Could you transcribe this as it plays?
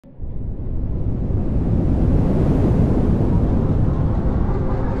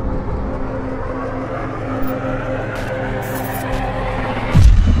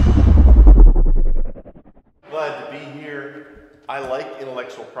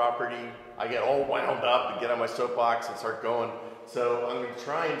property, I get all wound up and get on my soapbox and start going. So I'm going to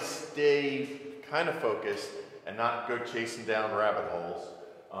try and stay kind of focused and not go chasing down rabbit holes.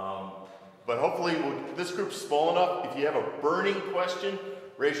 But hopefully this group's small enough. If you have a burning question,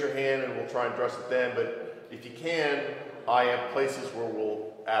 raise your hand and we'll try and address it then. But if you can, I have places where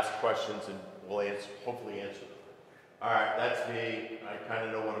we'll ask questions and we'll hopefully answer them. All right, that's me. I kind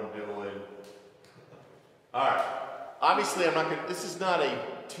of know what I'm doing. All right. Obviously, I'm not going to, this is not a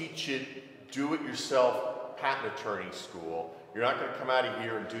teach it, do it yourself patent attorney school. You're not going to come out of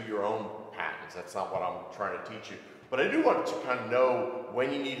here and do your own patents. That's not what I'm trying to teach you. But I do want you to kind of know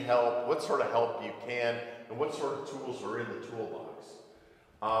when you need help, what sort of help you can, and what sort of tools are in the toolbox.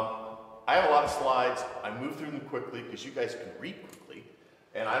 I have a lot of slides. I move through them quickly because you guys can read quickly.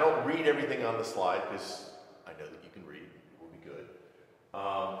 And I don't read everything on the slide because I know that you can read. It will be good.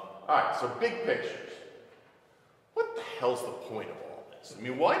 All right, so big pictures. What the hell's the point of all this? I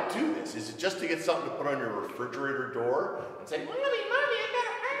mean, why do this? Is it just to get something to put on your refrigerator door and say, Mommy, I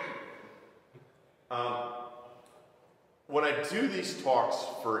got a patent? When I do these talks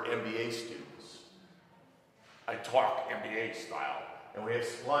for MBA students, I talk MBA style, and we have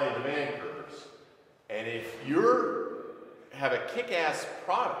supply and demand curves. And if you have a kick-ass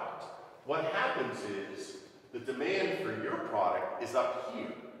product, what happens is the demand for your product is up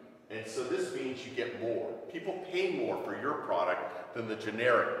here. And so this means you get more. People pay more for your product than the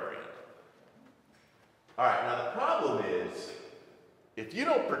generic brand. All right, now the problem is, if you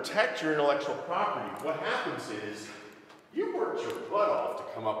don't protect your intellectual property, what happens is, you worked your butt off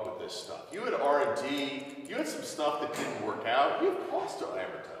to come up with this stuff. You had R&D, you had some stuff that didn't work out, you have cost to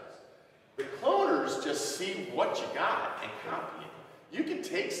advertise. The cloners just see what you got and copy it. You can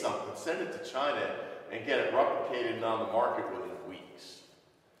take something, send it to China, and get it replicated and on the market within weeks.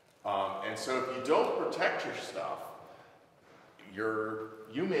 And so if you don't protect your stuff,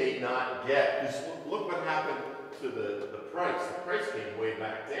 you may not get, because look what happened to the price. The price came way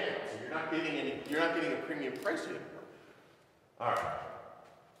back down, so you're not getting a premium price anymore. All right.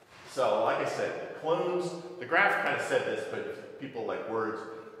 So like I said, clones, the graph kind of said this, but people like words.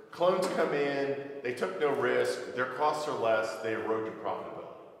 Clones come in, they took no risk, their costs are less, they erode your profitability.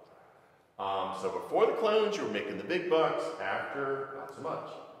 So before the clones, you were making the big bucks, after, not so much.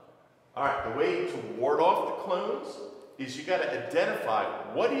 All right, the way to ward off the clones is you got to identify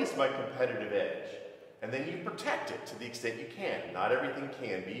what is my competitive edge, and then you protect it to the extent you can. Not everything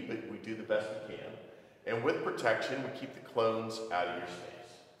can be, but we do the best we can. And with protection, we keep the clones out of your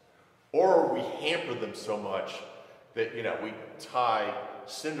space. Or we hamper them so much that, you know, we tie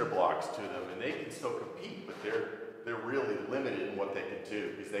cinder blocks to them and they can still compete, but they're really limited in what they can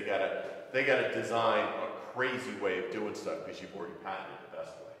do because they gotta design a crazy way of doing stuff because you've already patented the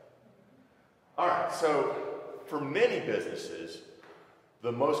best way. All right, so for many businesses,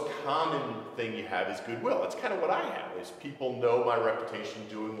 the most common thing you have is goodwill. That's kind of what I have, is people know my reputation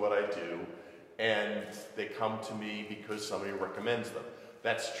doing what I do, and they come to me because somebody recommends them.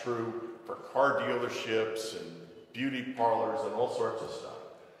 That's true for car dealerships and beauty parlors and all sorts of stuff.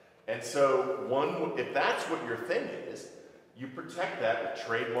 And so if that's what your thing is, you protect that with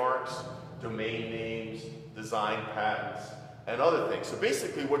trademarks, domain names, design patents, and other things. So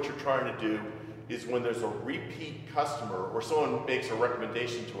basically what you're trying to do is when there's a repeat customer or someone makes a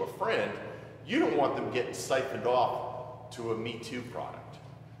recommendation to a friend, you don't want them getting siphoned off to a Me Too product.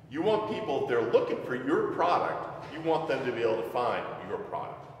 You want people, if they're looking for your product, you want them to be able to find your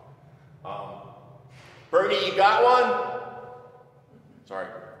product. Bernie, you got one? Sorry.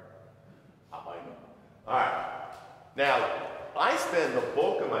 I'll buy you. All right. Now, I spend the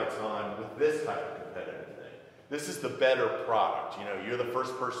bulk of my time with this type of competitive thing. This is the better product. You know, you're the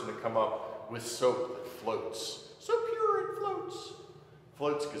first person to come up with soap that floats. So pure it floats.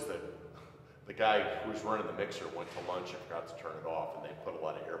 Floats because the guy who was running the mixer went to lunch and forgot to turn it off, and they put a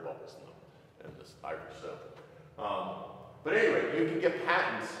lot of air bubbles in this Irish soap. But anyway, you can get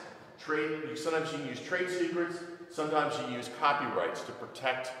patents. Sometimes you can use trade secrets. Sometimes you use copyrights to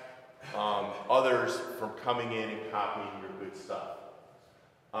protect others from coming in and copying your good stuff.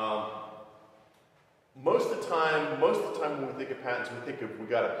 Most of the time when we think of patents, we think of we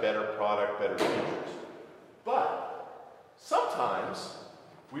got a better product, better features. But sometimes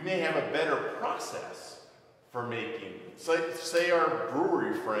we may have a better process for making. Say our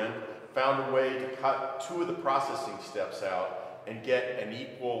brewery friend found a way to cut 2 of the processing steps out and get an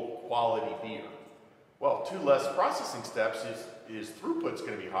equal quality beer. Well, 2 less processing steps, his throughput's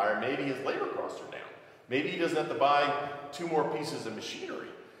going to be higher. Maybe his labor costs are down. Maybe he doesn't have to buy 2 more pieces of machinery.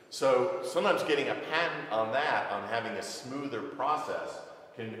 So sometimes getting a patent on that, on having a smoother process,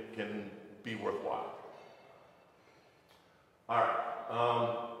 can be worthwhile. All right.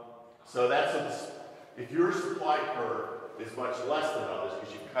 So that's what this, if your supply curve is much less than others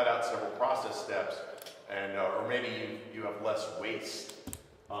because you've cut out several process steps, and or maybe you have less waste,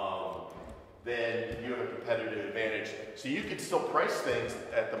 then you have a competitive advantage. So you can still price things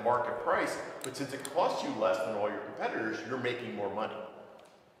at the market price, but since it costs you less than all your competitors, you're making more money.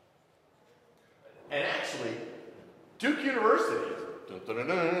 And actually, Duke University,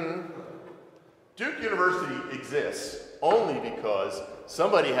 Duke University exists only because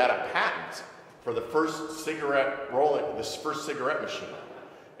somebody had a patent for the first cigarette machine.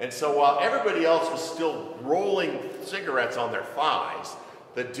 And so while everybody else was still rolling cigarettes on their thighs,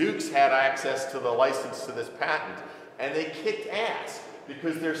 the Dukes had access to the license to this patent, and they kicked ass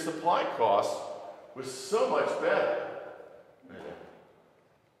because their supply cost was so much better.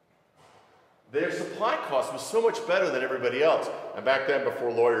 Their supply cost was so much better than everybody else. And back then,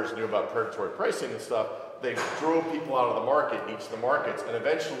 before lawyers knew about predatory pricing and stuff, they drove people out of the market in each of the markets, and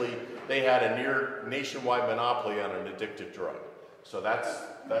eventually they had a near nationwide monopoly on an addictive drug. So that's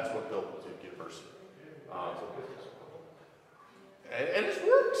what built Duke University. And it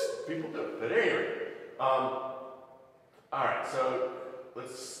works. People do it. But anyway, all right, so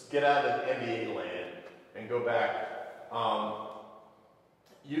let's get out of the MBA land and go back.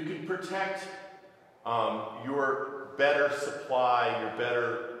 You can protect your better supply, your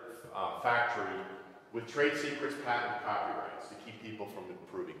better factory with trade secrets, patent, copyrights to keep people from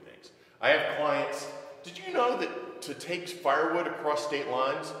improving things. I have clients, did you know that to take firewood across state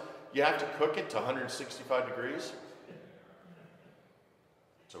lines, you have to cook it to 165 degrees?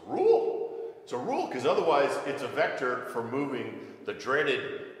 It's a rule. It's a rule because otherwise it's a vector for moving the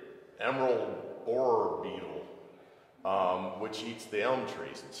dreaded emerald borer beetle, which eats the elm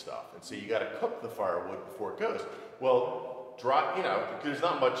trees and stuff. And so you got to cook the firewood before it goes. Well, there's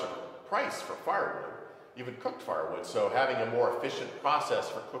not much price for firewood, even cooked firewood. So having a more efficient process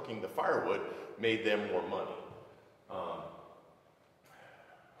for cooking the firewood made them more money.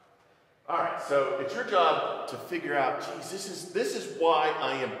 All right, so it's your job to figure out, geez, this is why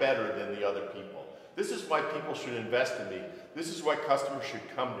I am better than the other people. This is why people should invest in me. This is why customers should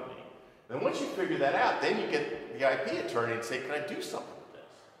come to me. And once you figure that out, then you get the IP attorney and say, can I do something with this?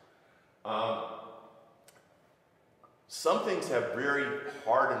 Some things have very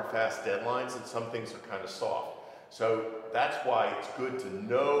hard and fast deadlines, and some things are kind of soft. So that's why it's good to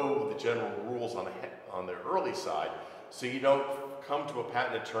know the general rules on the early side, so you don't come to a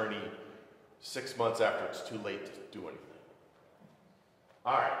patent attorney 6 months after it's too late to do anything.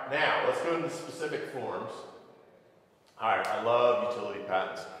 All right, now let's go into specific forms. All right, I love utility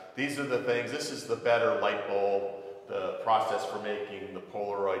patents. These are the things, this is the better light bulb, the process for making the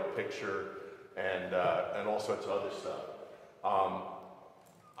Polaroid picture, and all sorts of other stuff.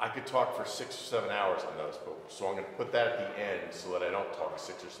 I could talk for 6 or 7 hours on those, so I'm going to put that at the end so that I don't talk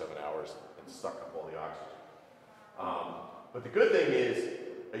 6 or 7 hours and suck up all the oxygen. But the good thing is,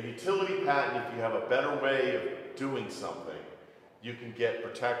 a utility patent, if you have a better way of doing something, you can get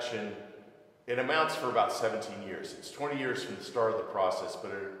protection. It amounts for about 17 years. It's 20 years from the start of the process,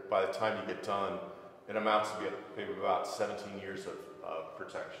 but by the time you get done, it amounts to maybe about 17 years of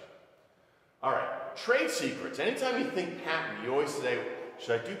protection. All right, trade secrets. Anytime you think patent, you always say,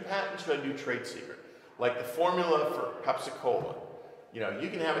 should I do patent, should I do trade secret? Like the formula for Pepsi-Cola. You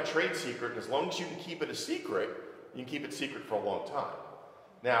can have a trade secret, and as long as you can keep it a secret, you can keep it secret for a long time.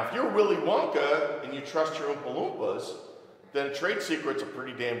 Now, if you're Willy Wonka and you trust your Oompa Loompas, then a trade secret's a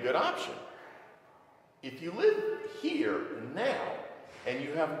pretty damn good option. If you live here and now, and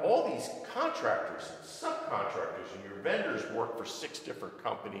you have all these contractors and subcontractors, and your vendors work for 6 different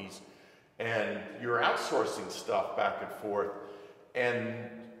companies, and you're outsourcing stuff back and forth, and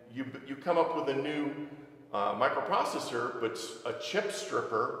you come up with a new microprocessor, but a chip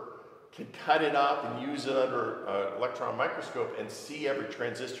stripper can cut it up and use it under an electron microscope and see every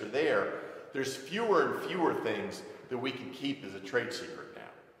transistor there. There's fewer and fewer things that we can keep as a trade secret now.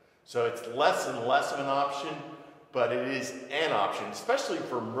 So it's less and less of an option, but it is an option, especially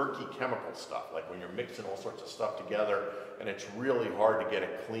for murky chemical stuff, like when you're mixing all sorts of stuff together and it's really hard to get a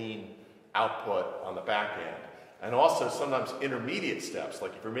clean output on the back end. And also sometimes intermediate steps,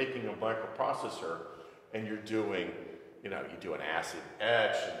 like if you're making a microprocessor and you're doing, you do an acid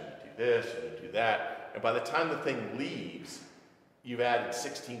etch and then you do this and you do that, and by the time the thing leaves, you've added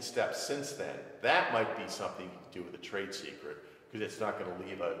 16 steps since then. That might be something you can do with a trade secret, because it's not going to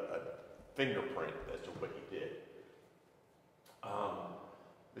leave a fingerprint as to what you did.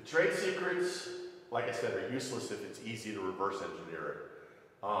 The trade secrets, like I said, are useless if it's easy to reverse engineer it.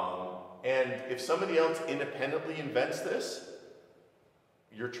 And if somebody else independently invents this,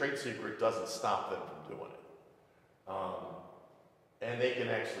 your trade secret doesn't stop them from doing it. and they can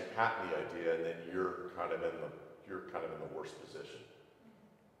actually patent the idea, and then you're kind of in the worst position.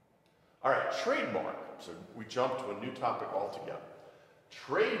 All right, trademark. So we jump to a new topic altogether.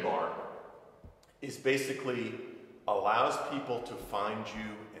 Trademark is basically allows people to find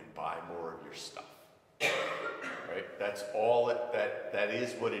you and buy more of your stuff. Right? That's all that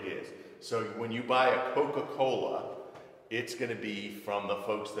is what it is. So when you buy a Coca-Cola, it's going to be from the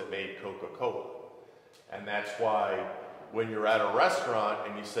folks that made Coca-Cola. And that's why when you're at a restaurant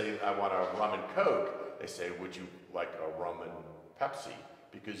and you say, I want a rum and Coke, they say, would you like a rum and Pepsi?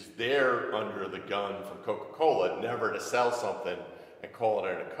 Because they're under the gun from Coca-Cola never to sell something and call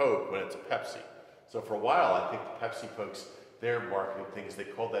it a Coke when it's a Pepsi. So for a while, I think the Pepsi folks, their marketing things, they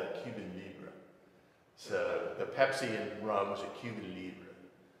called that a Cuban Libre. So the Pepsi and rum was a Cuban Libre.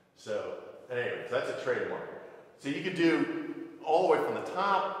 So anyway, that's a trademark. So you can do all the way from the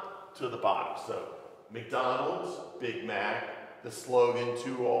top to the bottom. So McDonald's, Big Mac, the slogan,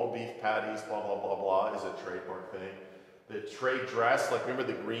 2 all beef patties, blah, blah, blah, blah, is a trademark thing. The trade dress, like remember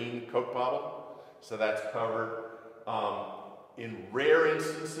the green Coke bottle? So that's covered. In rare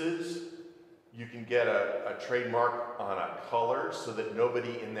instances, you can get a trademark on a color so that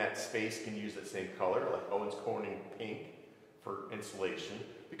nobody in that space can use that same color, like Owens Corning pink for insulation,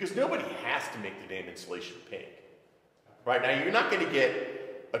 because nobody has to make the name insulation pink. Right, now you're not going to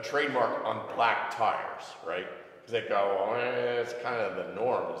get a trademark on black tires, right? Because they go, well, it's kind of the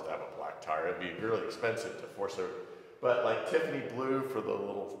norm is to have a black tire. It'd be really expensive to force it. But like Tiffany blue for the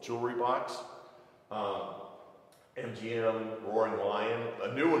little jewelry box, MGM, Roaring Lion,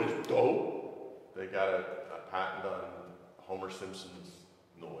 a new one is dope. They got a patent on Homer Simpson's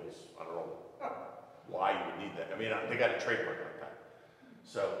noise. I don't know why you would need that. I mean, they got a trademark on that.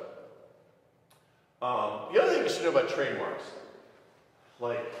 So, the other thing you should know about trademarks,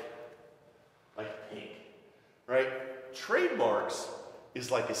 like pink, right? Trademarks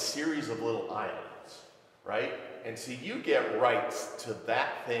is like a series of little islands, right? And so you get rights to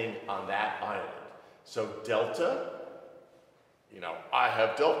that thing on that island. So Delta, I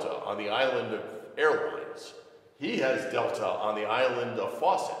have Delta on the island of airlines. He has Delta on the island of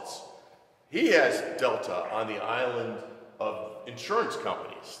faucets. He has Delta on the island of insurance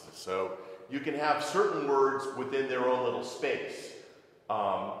companies. So you can have certain words within their own little space.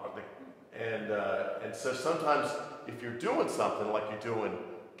 And so sometimes if you're doing something like you're doing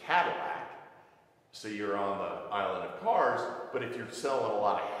Cadillac, so you're on the island of cars, but if you're selling a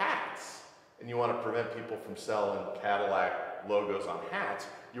lot of hats and you want to prevent people from selling Cadillac logos on hats,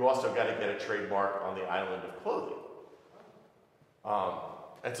 you also got to get a trademark on the island of clothing.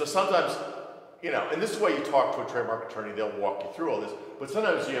 And so sometimes, and this is why you talk to a trademark attorney, they'll walk you through all this, but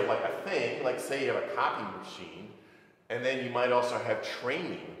sometimes you have like a thing, like say you have a copy machine, and then you might also have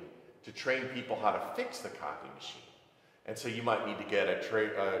training to train people how to fix the copy machine. And so you might need to get a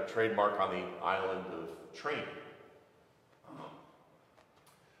trademark on the island of training.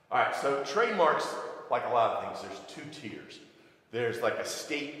 All right, so trademarks, like a lot of things, there's 2 tiers. There's like a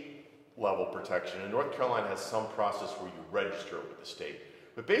state level protection, and North Carolina has some process where you register it with the state.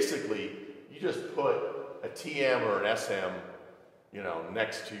 But basically, you just put a TM or an SM,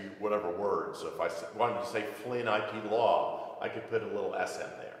 next to whatever word. So if I wanted to say Flynn IP Law, I could put a little SM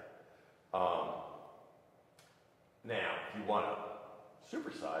there. Now, if you want to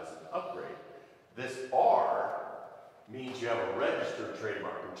supersize and upgrade, this R means you have a registered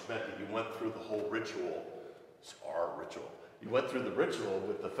trademark, which meant that you went through the whole ritual. It's R ritual. You went through the ritual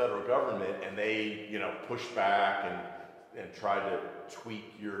with the federal government, and they, pushed back and tried to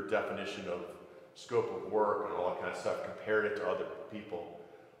tweak your definition of scope of work and all that kind of stuff, compared it to other people,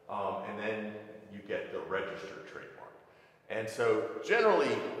 and then you get the registered trademark. And so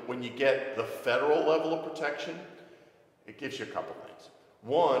generally, when you get the federal level of protection, it gives you a couple things.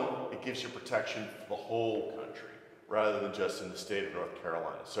 One, it gives you protection for the whole country, rather than just in the state of North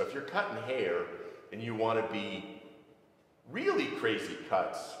Carolina. So if you're cutting hair and you want to be really crazy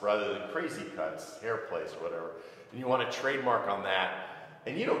cuts, rather than crazy cuts, hair place or whatever, and you want to trademark on that,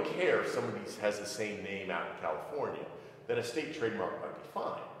 and you don't care if somebody has the same name out in California, then a state trademark might be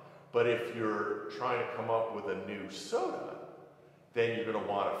fine. But if you're trying to come up with a new soda, then you're going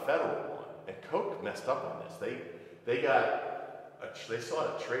to want a federal one. And Coke messed up on this. They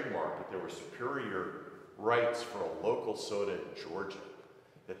sought a trademark, but there were superior rights for a local soda in Georgia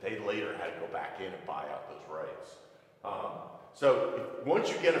that they later had to go back in and buy out those rights. Once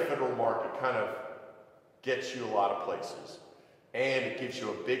you get a federal mark, it kind of gets you a lot of places, and it gives you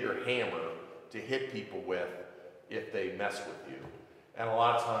a bigger hammer to hit people with if they mess with you. And a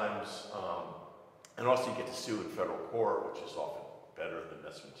lot of times, and also you get to sue in federal court, which is often better than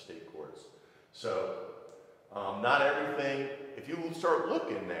messing with state courts. So Not everything, if you start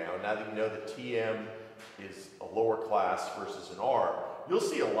looking now that you know that TM is a lower class versus an R, you'll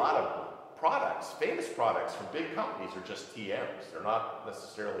see a lot of products, famous products from big companies are just TMs. They're not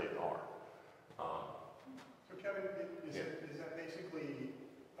necessarily an R. So Kevin, is that basically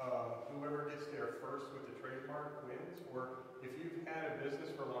whoever gets there first with the trademark wins? Or if you've had a business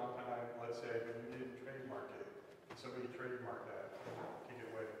for a long time, let's say, but you didn't trademark it, and somebody trademarked that, take it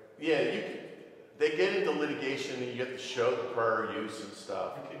away? Yeah, they get into litigation and you have to show the prior use and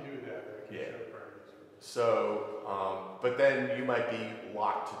stuff. You can do that, you can show the prior use. So, but then you might be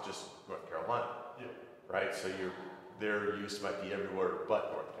locked to just North Carolina, right? So their use might be everywhere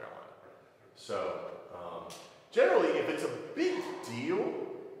but North Carolina. So, generally, if it's a big deal,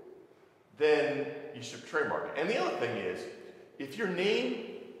 then you should trademark it. And the other thing is, if your name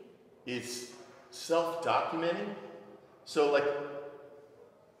is self-documenting, so like,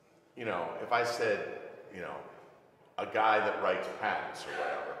 you know, if I said, you know, a guy that writes patents or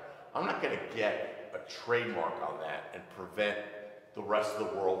whatever, I'm not going to get a trademark on that and prevent the rest of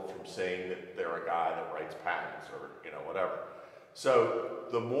the world from saying that they're a guy that writes patents or, you know, whatever. So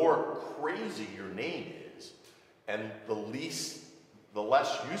the more crazy your name is, and the less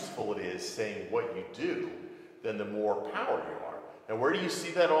useful it is saying what you do, then the more power you are. And where do you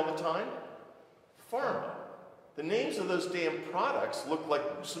see that all the time? Pharma. The names of those damn products look like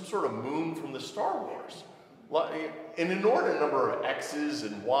some sort of moon from the Star Wars. An inordinate number of X's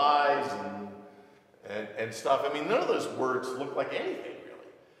and Y's and stuff. I mean, none of those words look like anything,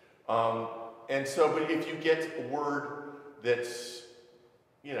 really. And so, but if you get a word that's,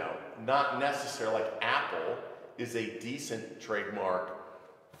 you know, not necessary, like Apple is a decent trademark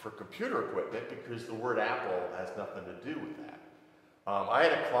for computer equipment because the word Apple has nothing to do with that. I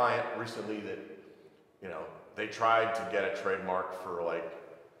had a client recently that, you know, they tried to get a trademark for like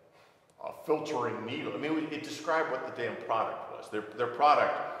a filtering needle. I mean, it described what the damn product was. Their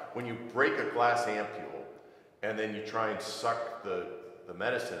product, when you break a glass ampule and then you try and suck the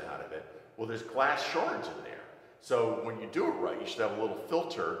medicine out of it, well, there's glass shards in there. So when you do it right, you should have a little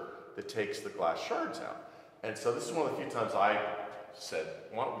filter that takes the glass shards out. And so this is one of the few times I said,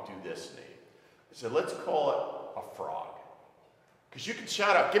 why don't we do this name? I said, let's call it a frog. Because you can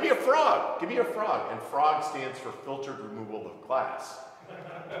shout out, give me a frog, give me a frog. And frog stands for filtered removal of glass.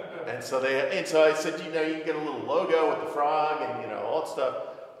 and so I said, you know, you can get a little logo with the frog and, you know, all that stuff.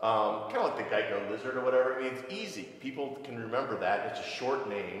 Kind of like the Geico lizard or whatever. I mean, it's easy. People can remember that. It's a short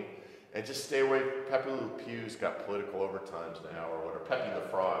name. And just stay away. Pepe Le Pew's got political overtimes now or whatever. Pepe the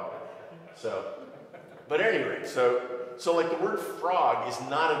Frog. So, but at any rate, so like the word frog is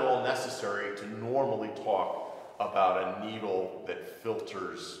not at all necessary to normally talk about a needle that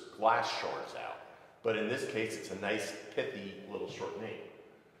filters glass shards out. But in this case, it's a nice, pithy little short name.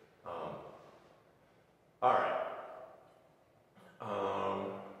 All right. I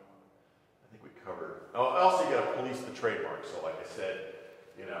think we covered. Oh, also you got to police the trademark. So like I said,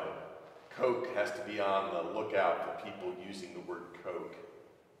 you know, Coke has to be on the lookout for people using the word Coke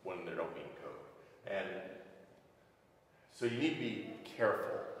when they don't mean Coke. And so you need to be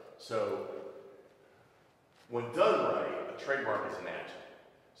careful. So when done right, a trademark is an adjective.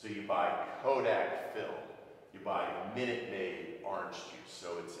 So you buy Kodak film, you buy Minute Maid orange juice.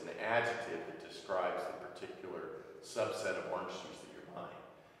 So it's an adjective that describes the particular subset of orange juice that you're buying.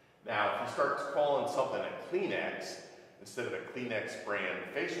 Now, if you start calling something a Kleenex instead of a Kleenex brand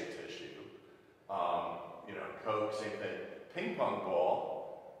facial tissue, you know, Coke, same thing. Ping pong ball.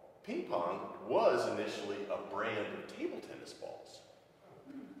 Ping pong was initially a brand of table tennis balls.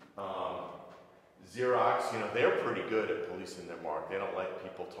 Xerox, you know, they're pretty good at policing their mark. They don't like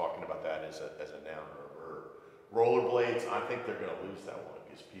people talking about that as a noun or a verb. Rollerblades, I think they're going to lose that one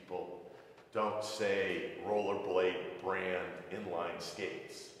because people don't say rollerblade brand inline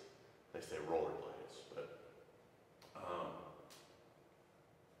skates. They say rollerblades. But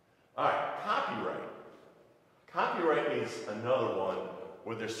all right, copyright. Copyright is another one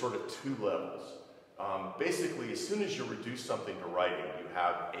where there's sort of two levels. Basically, as soon as you reduce something to writing, you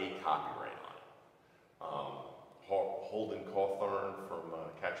have a copyright on it. Holden Cawthorne from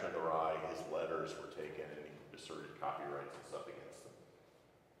Catcher in the Rye, his letters were taken and he asserted copyrights and stuff against them.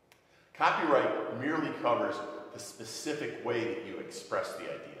 Copyright merely covers the specific way that you express the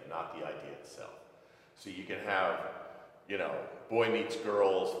idea, not the idea itself. So you can have, you know, boy meets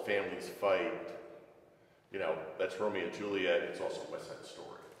girls, families fight, you know, that's Romeo and Juliet, it's also West Side Story.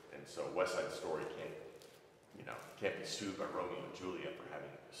 And so West Side Story can't be sued by Romeo and Juliet for having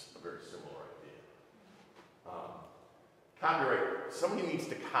a very similar idea. Copyright, somebody needs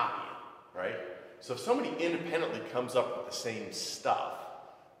to copy it, right? So if somebody independently comes up with the same stuff,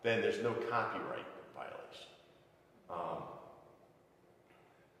 then there's no copyright violation.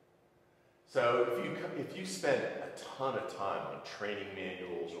 So if you spend a ton of time on training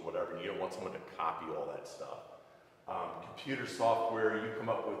manuals or whatever, and you don't want someone to copy all that stuff, computer software, you come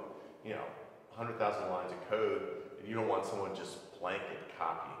up with 100,000 lines of code, and you don't want someone just blanket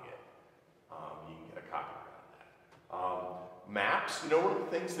copying it. You can get a copyright on that. Maps, one of the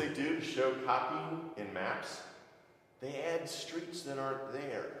things they do to show copying in maps, they add streets that aren't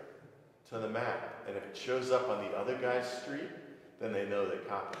there to the map, and if it shows up on the other guy's street, then they know they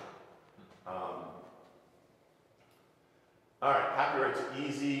copied it. All right, copyright's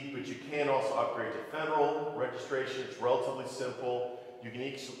easy, but you can also upgrade to federal registration. It's relatively simple. You can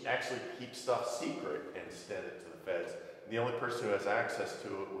actually keep stuff secret and send it to the feds. The only person who has access to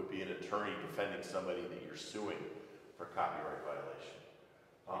it would be an attorney defending somebody that you're suing for copyright violation.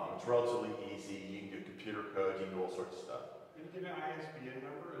 It's relatively easy. You can do computer code, you can do all sorts of stuff. Can you give an ISBN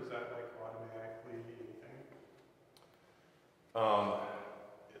number? Is that like automatically anything? I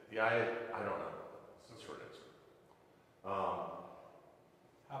don't know. That's the short answer. How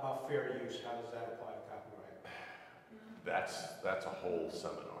about fair use? How does that apply to copyright? That's a whole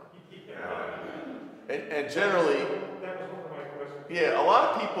seminar. And generally, That was one of my questions. yeah, a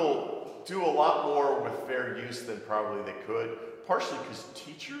lot of people do a lot more with fair use than probably they could, partially because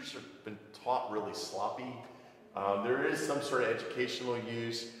teachers have been taught really sloppy. There is some sort of educational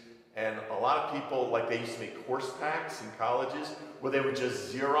use, and a lot of people, like they used to make course packs in colleges where they would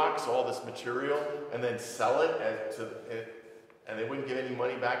just Xerox all this material and then sell it and they wouldn't give any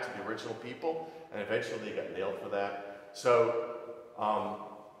money back to the original people, and eventually they got nailed for that. So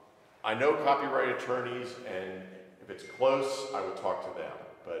I know copyright attorneys, and if it's close, I would talk to them.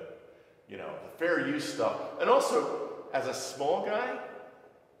 But the fair use stuff, and also as a small guy,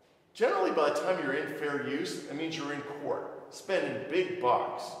 generally by the time you're in fair use, it means you're in court, spending big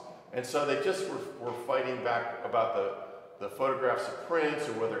bucks. And so they just were fighting back about the photographs of prints,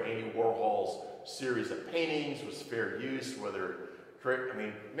 or whether Andy Warhol's series of paintings was fair use, whether, it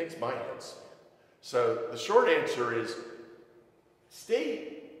makes my head spin. So the short answer is,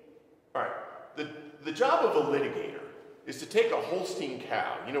 all right, the job of a litigator is to take a Holstein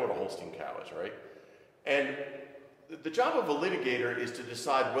cow. You know what a Holstein cow is, right? And the job of a litigator is to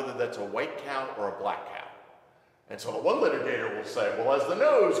decide whether that's a white cow or a black cow. And so one litigator will say, well, as the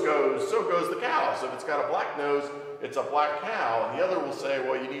nose goes, so goes the cow. So if it's got a black nose, it's a black cow. And the other will say,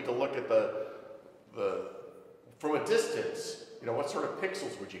 well, you need to look at from a distance, what sort of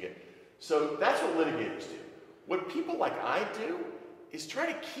pixels would you get? So that's what litigators do. What people like I do is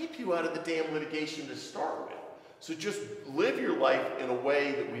try to keep you out of the damn litigation to start with. So just live your life in a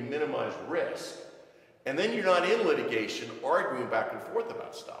way that we minimize risk, and then you're not in litigation arguing back and forth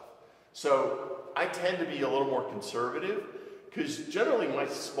about stuff. So I tend to be a little more conservative, because generally my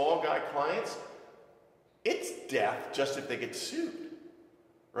small guy clients, it's death just if they get sued,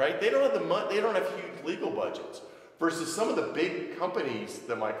 right? They don't have the money, they don't have huge legal budgets. Versus some of the big companies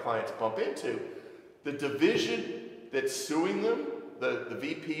that my clients bump into, the division that's suing them, the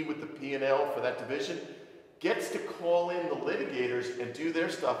VP with the P&L for that division, gets to call in the litigators and do their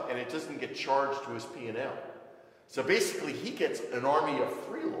stuff, and it doesn't get charged to his P&L. So basically he gets an army of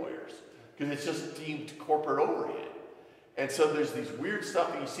free lawyers, because it's just deemed corporate overhead. And so there's these weird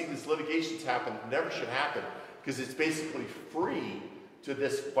stuff, and you see these litigations happen that never should happen, because it's basically free to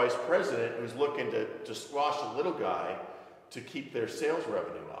this vice president who's looking to squash a little guy to keep their sales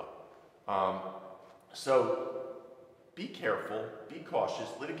revenue up. So be careful, be cautious.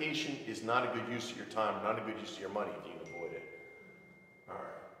 Litigation is not a good use of your time, not a good use of your money if you can avoid it.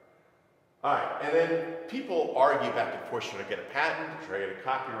 All right, and then people argue back and forth, should I get a patent, should I get a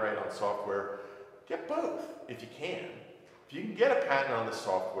copyright on software? Get both if you can. If you can get a patent on the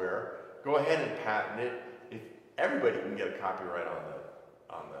software, go ahead and patent it. If everybody can get a copyright on the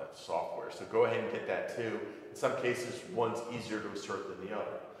software, so go ahead and get that too. In some cases, one's easier to assert than the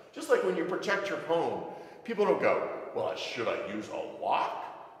other. Just like when you protect your home, people don't go, well, should I use a lock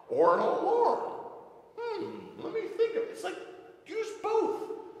or an alarm? Let me think of it. It's like, use both.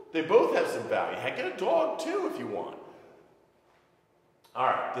 They both have some value. Heck, get a dog too if you want. All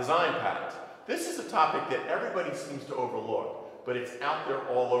right, design patents. This is a topic that everybody seems to overlook, but it's out there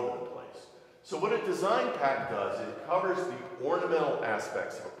all over the place. So what a design patent does is it covers the ornamental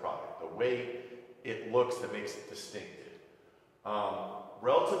aspects of a product, the way it looks that makes it distinctive.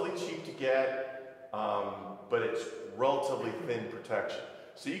 Relatively cheap to get, but it's relatively thin protection.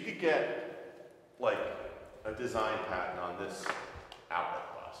 So you could get like a design patent on this outlet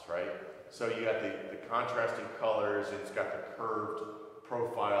bus, right? So you got the contrasting colors, and it's got the curved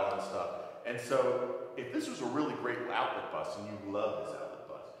profile and stuff. And so if this was a really great outlet bus, and you love this outlet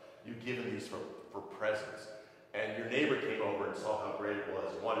bus, you've given these for presents, and your neighbor came over and saw how great it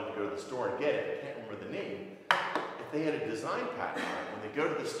was and wanted to go to the store and get it, I can't remember the name, if they had a design patent on it, when they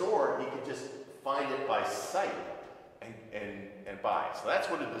go to the store, he could just find it by sight and buy it. So that's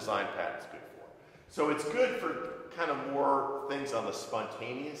what a design patent's good for. So it's good for kind of more things on the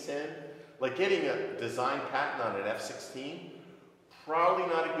spontaneous end, like getting a design patent on an F-16, probably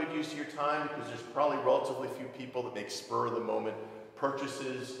not a good use of your time because there's probably relatively few people that make spur-of-the-moment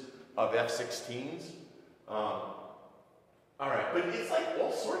purchases of F-16s. All right, but it's like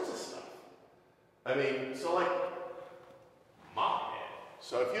all sorts of stuff. I mean, so like mop head.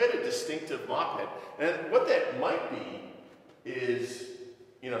 So if you had a distinctive mop head, and what that might be is,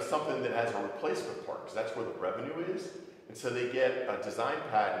 you know, something that has a replacement part, because that's where the revenue is. And so they get a design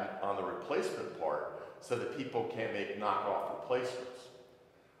patent on the replacement part so that people can't make knockoff replacements.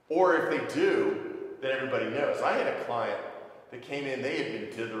 Or if they do, then everybody knows. I had a client that came in, they had been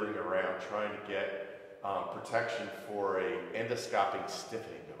dithering around trying to get protection for a endoscopic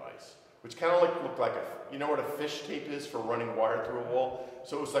stiffening device, which kind of looked like a, you know what a fish tape is for running wire through a wall?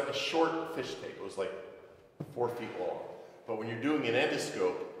 So it was like a short fish tape. It was like 4 feet long. But when you're doing an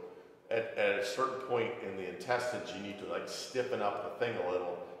endoscope, at a certain point in the intestines, you need to like stiffen up the thing a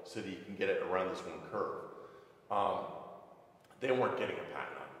little so that you can get it around this one curve. They weren't getting a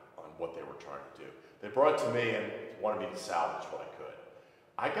patent on what they were trying to do. They brought it to me and wanted me to salvage what I could.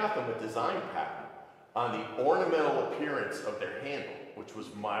 I got them a design patent on the ornamental appearance of their handle, which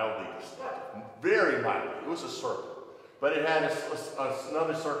was mildly distinctive, very mildly. It was a circle, but it had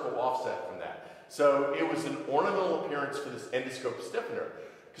another circle offset from that. So it was an ornamental appearance for this endoscope stiffener,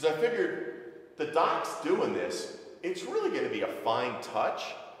 because I figured the doc's doing this, it's really going to be a fine touch,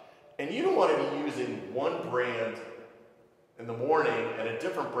 and you don't want to be using one brand in the morning and a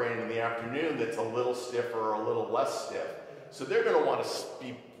different brand in the afternoon that's a little stiffer or a little less stiff. So they're going to want to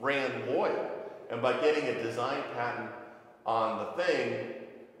be brand loyal. And by getting a design patent on the thing,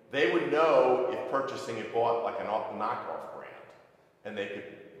 they would know if purchasing it bought like a knockoff brand, and they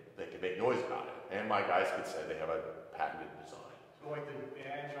could make noise about it. And my guys could say they have a patented design. So like the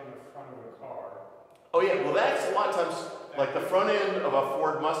badge on the front of a car. Oh yeah, well that's a lot of times, like the front end of a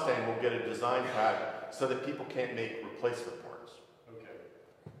Ford Mustang will get a design patent so that people can't make replacement parts. Okay.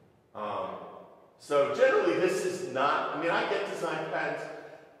 So generally this is not, I mean I get design patents,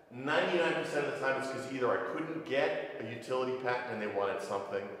 99% of the time it's because either I couldn't get a utility patent and they wanted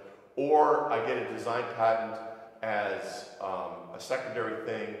something, or I get a design patent as a secondary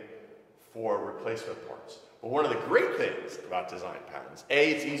thing for replacement parts. But one of the great things about design patents,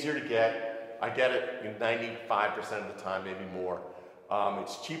 A, it's easier to get. I get it 95% of the time, maybe more.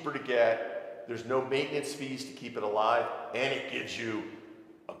 It's cheaper to get. There's no maintenance fees to keep it alive, and it gives you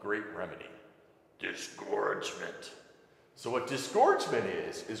a great remedy, disgorgement. So what disgorgement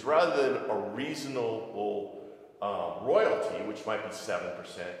is rather than a reasonable royalty, which might be 7%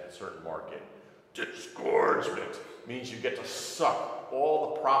 in a certain market, disgorgement means you get to suck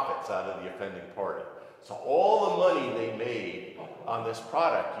all the profits out of the offending party. So all the money they made on this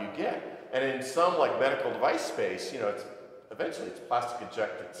product you get. And in some like medical device space, you know, eventually it's plastic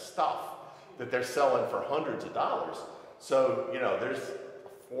injected stuff that they're selling for hundreds of dollars. So, you know, there's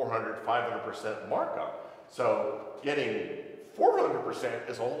 400, 500% markup. So getting 400%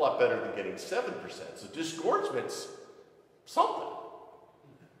 is a whole lot better than getting 7%. So disgorgement's something.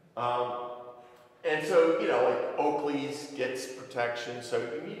 And so, you know, like Oakley's gets protection, so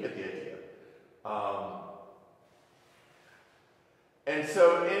you get the idea. And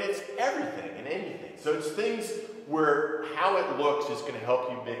it's everything and anything. So it's things where how it looks is going to help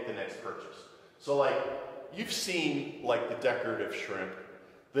you make the next purchase. So like, you've seen like the decorative shrimp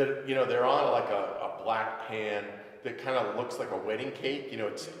that, you know, they're on like a black pan that kind of looks like a wedding cake. You know,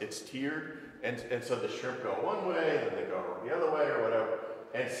 it's tiered. And so the shrimp go one way and then they go the other way or whatever.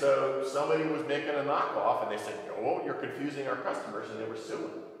 And so somebody was making a knockoff and they said, oh, you're confusing our customers, and they were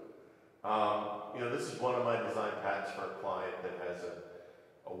suing. You know, this is one of my design patents for a client that has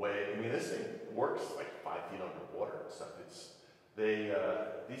a way, I mean, this thing works like 5 feet underwater and stuff.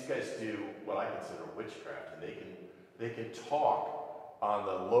 These guys do what I consider witchcraft, and they can talk on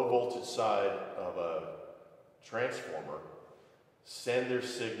the low voltage side of a transformer, send their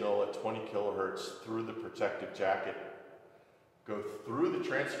signal at 20 kilohertz through the protective jacket, go through the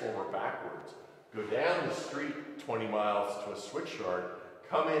transformer backwards, go down the street 20 miles to a switch yard,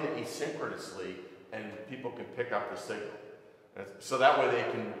 come in asynchronously, and people can pick up the signal. And so that way they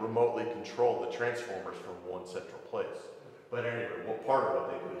can remotely control the transformers from one central place. But anyway, part of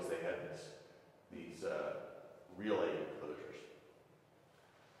what they do is they have these relay enclosures.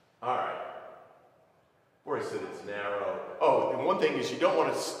 All right. Before I said it's narrow. Oh, and one thing is you don't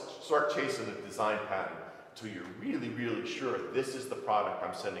want to start chasing a design patent until you're really, really sure this is the product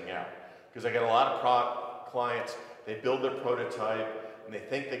I'm sending out. Because I get a lot of clients, they build their prototype, and they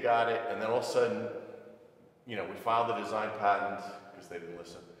think they got it, and then all of a sudden, you know, we filed the design patent, because they didn't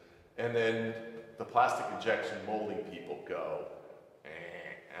listen, and then the plastic injection molding people go,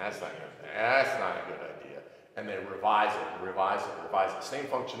 that's not a good idea. And they revise it, and revise it, and revise it. Same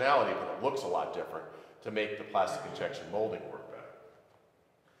functionality, but it looks a lot different to make the plastic injection molding work better.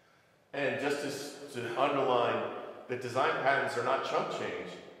 And just to underline that design patents are not chump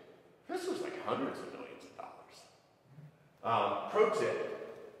change, this was like hundreds of millions of dollars. Pro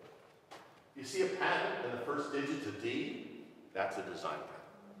tip, you see a patent and the first digit's a D, that's a design patent.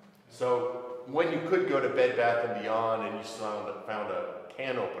 So when you could go to Bed Bath & Beyond and you found a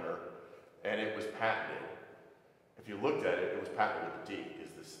can opener and it was patented, if you looked at it, it was patented with a D,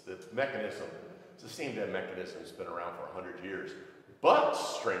 because the mechanism, it's the same damn mechanism that's been around for 100 years. But,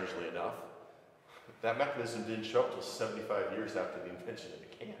 strangely enough, that mechanism didn't show up until 75 years after the invention of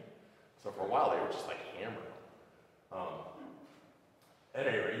the can. So for a while, they were just like hammering them. At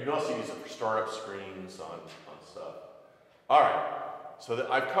any rate, you can also use it for startup screens on stuff. All right, so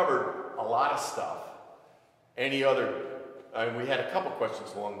I've covered a lot of stuff. Any other, we had a couple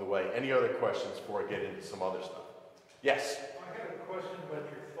questions along the way. Any other questions before I get into some other stuff? Yes? I had a question about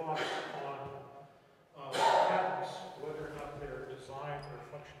your thoughts on patents, whether or not they're design or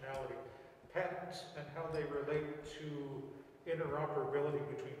functionality. Patents and how they relate to interoperability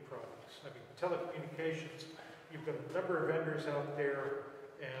between products. I mean, telecommunications, you've got a number of vendors out there,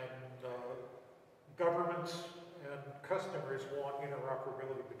 and governments and customers want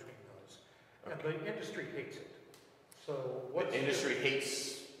interoperability between those. And the industry hates it. So what's the industry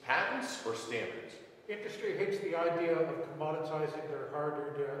hates patents or standards? Industry hates the idea of commoditizing their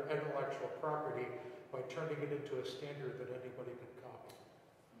hard-earned intellectual property by turning it into a standard that anybody can copy.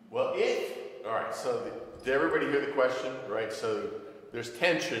 Well, all right, so did everybody hear the question, right? So there's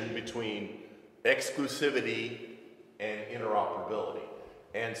tension between exclusivity and interoperability.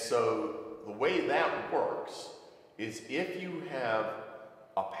 And so the way that works is if you have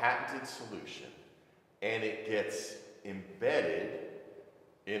a patented solution and it gets embedded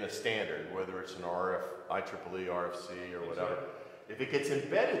in a standard, whether it's an IEEE, RFC, or whatever, if it gets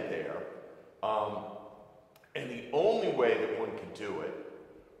embedded there, and the only way that one can do it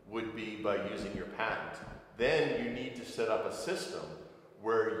would be by using your patent, then you need to set up a system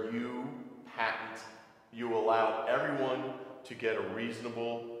where you allow everyone to get a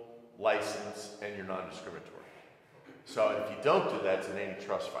reasonable license and you're non-discriminatory. So if you don't do that, it's an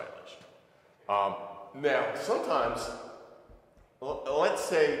antitrust violation. Now, sometimes, let's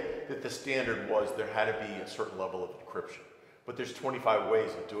say that the standard was there had to be a certain level of encryption, but there's 25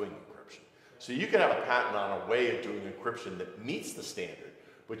 ways of doing encryption. So you can have a patent on a way of doing encryption that meets the standard,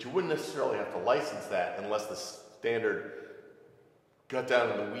 but you wouldn't necessarily have to license that unless the standard got down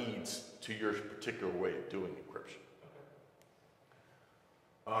in the weeds to your particular way of doing encryption.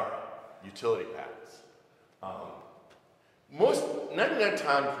 All right, utility patents. 99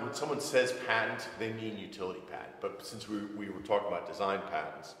 times when someone says patent, they mean utility patent. But since we were talking about design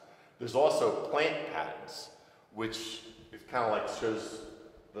patents, there's also plant patents, which is kind of like shows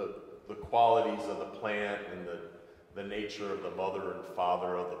the qualities of the plant and the nature of the mother and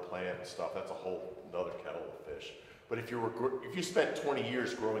father of the plant and stuff. That's a whole another kettle of fish. But if you spent 20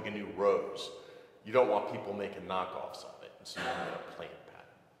 years growing a new rose, you don't want people making knockoffs of it, and so you need a plant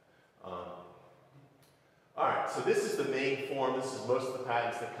patent. All right, so this is the main form. This is most of the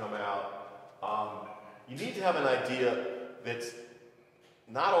patents that come out. You need to have an idea that's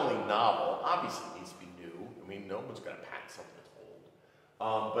not only novel, obviously it needs to be new. I mean, no one's going to patent something that's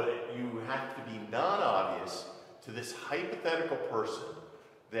old. But you have to be non-obvious to this hypothetical person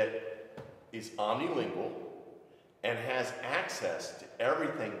that is omnilingual and has access to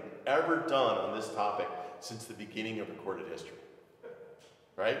everything ever done on this topic since the beginning of recorded history.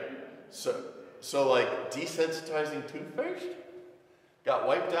 Right? So like desensitizing toothpaste got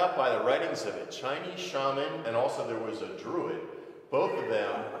wiped out by the writings of a Chinese shaman, and also there was a druid. Both of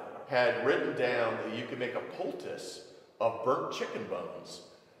them had written down that you could make a poultice of burnt chicken bones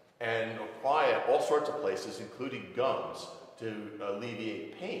and apply it all sorts of places, including gums, to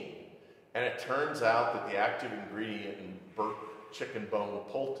alleviate pain. And it turns out that the active ingredient in burnt chicken bone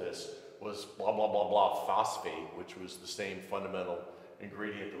poultice was blah, blah, blah, blah phosphate, which was the same fundamental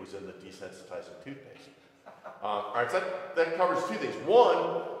ingredient that was in the desensitizing toothpaste. All right, so that covers two things.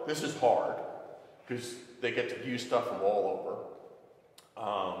 One, this is hard, because they get to use stuff from all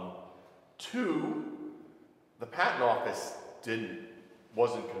over. Two, the patent office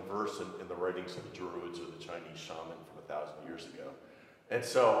wasn't conversant in the writings of the druids or the Chinese shaman from 1,000 years ago. And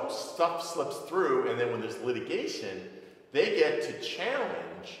so stuff slips through, and then when there's litigation, they get to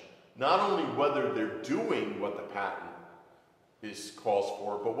challenge not only whether they're doing what the patent calls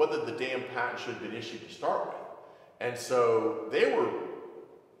for, but whether the damn patent should have been issued to start with. And so they were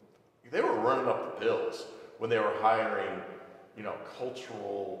running up the bills when they were hiring, you know,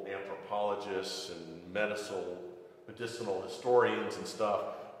 cultural anthropologists and medicinal historians and stuff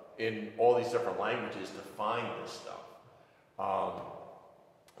in all these different languages to find this stuff.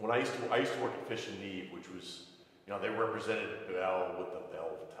 When I used to work at Fish and Neve, which was, you know, they represented Bell with the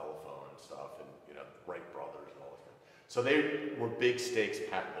Bell telephone and stuff, and, you know, the Wright brothers and all that. So they were big stakes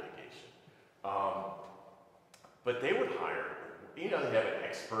patent litigation. But they would hire, you know, they have an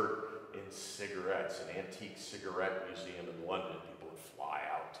expert in cigarettes, an antique cigarette museum in London. People would fly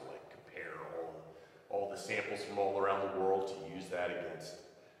out to like compare all the samples from all around the world to use that against,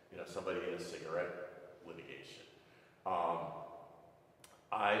 you know, somebody in a cigarette litigation.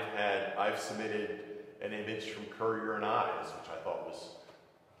 I've submitted an image from Currier and Ives, which I thought was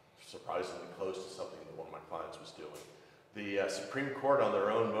surprisingly close to something that one of my clients was doing. The Supreme Court, on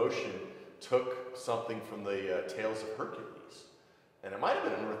their own motion, took something from the Tales of Hercules, and it might have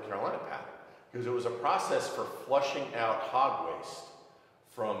been a North Carolina patent, because it was a process for flushing out hog waste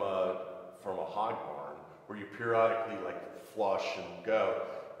from a hog barn, where you periodically like flush and go,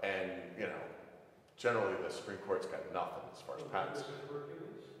 and you know, generally the Supreme Court's got nothing as far as patents.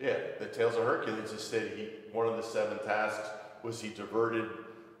 Yeah, the Tales of Hercules just said one of the 7 tasks was he diverted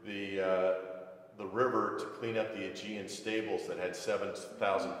the river to clean up the Aegean stables that had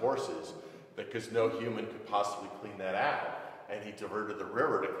 7,000 horses, because no human could possibly clean that out. And he diverted the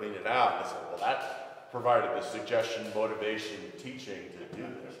river to clean it out. And I said, well, that provided the suggestion, motivation, teaching to do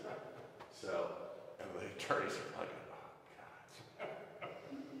this. So, and the attorneys are like,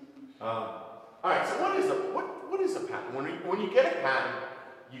 oh, God. All right, so what is a patent? When you get a patent,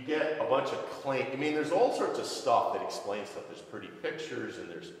 you get a bunch of claims. I mean, there's all sorts of stuff that explains stuff. There's pretty pictures, and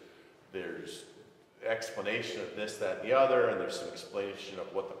there's explanation of this, that, and the other, and there's some explanation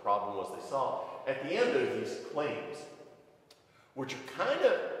of what the problem was they saw. At the end, there's these claims, which are kind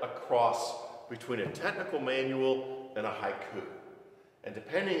of a cross between a technical manual and a haiku. And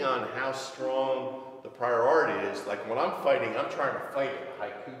depending on how strong the prior art is, like when I'm fighting, I'm trying to fight at the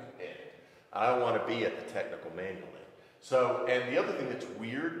haiku end. I don't want to be at the technical manual end. So, and the other thing that's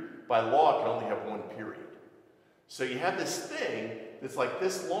weird, by law, it can only have one period. So you have this thing that's like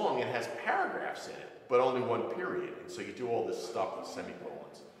this long, it has paragraphs in it, but only one period. And so you do all this stuff with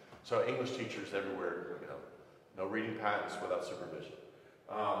semicolons. So English teachers everywhere, you know, no reading patents without supervision.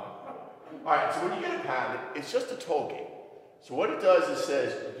 All right, so when you get a patent, it's just a toll gate. So what it does is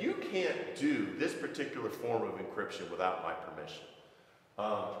says, you can't do this particular form of encryption without my permission.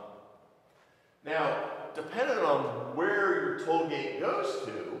 Now, depending on where your toll gate goes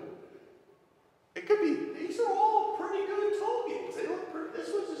to, it could be, these are all pretty good toll gates. They look pretty, this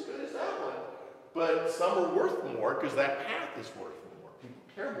one's as good as that one. But some are worth more because that path is worth more. People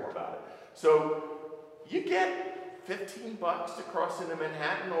care more about it. So you get $15 to cross into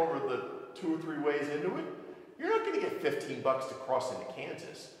Manhattan over the 2 or 3 ways into it. You're not going to get $15 to cross into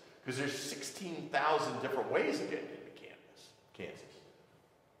Kansas because there's 16,000 different ways of getting into Kansas.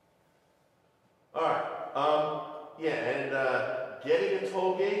 All right. Yeah, and getting a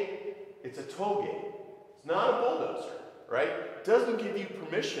toll gate, it's a toll gate. It's not a bulldozer, right? It doesn't give you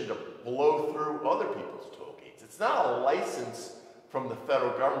permission to blow through other people's toll gates. It's not a license from the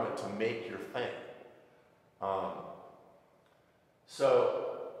federal government to make your thing.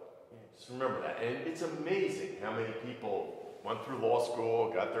 So just remember that. And it's amazing how many people went through law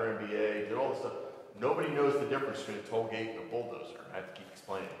school, got their MBA, did all this stuff. Nobody knows the difference between a toll gate and a bulldozer. I have to keep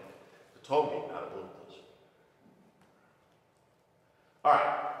explaining it. It's a toll gate, not a bulldozer. All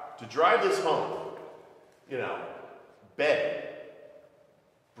right, to drive this home, you know, Betty,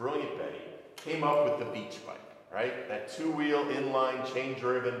 brilliant Betty, came up with the beach bike, right? That 2-wheel, inline,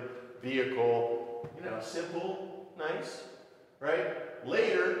 chain-driven vehicle, you know, simple, nice, right?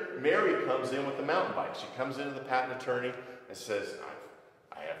 Later, Mary comes in with the mountain bike. She comes into the patent attorney and says,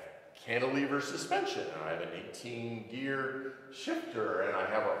 I have cantilever suspension, and I have an 18-gear shifter, and I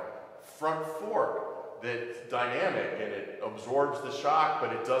have a front fork that's dynamic, and it absorbs the shock,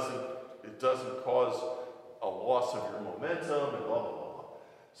 but it doesn't cause a loss of your momentum, and blah, blah, blah.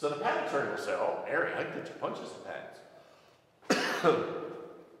 So the patent attorney will say, oh, Mary, I can get you bunches of patents.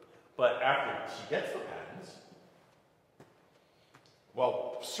 But after she gets the patents,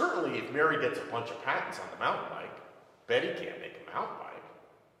 well, certainly if Mary gets a bunch of patents on the mountain bike, Betty can't make a mountain bike.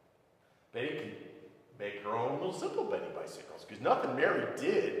 Betty can make her own little simple Betty bicycles, because nothing Mary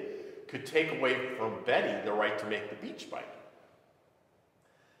did could take away from Betty the right to make the beach bike.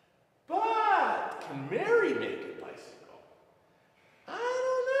 can Mary make a bicycle?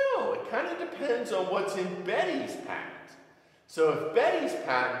 I don't know. It kind of depends on what's in Betty's patent. So if Betty's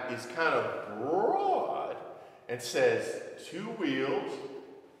patent is kind of broad and says 2 wheels,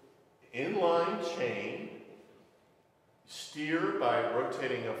 inline chain, steer by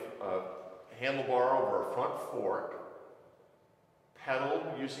rotating a handlebar over a front fork, pedal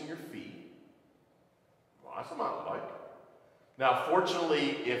using your feet, well, that's a mountain bike. Now,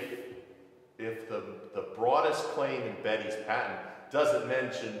 fortunately, if the broadest claim in Betty's patent doesn't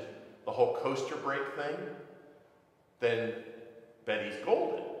mention the whole coaster brake thing, then Betty's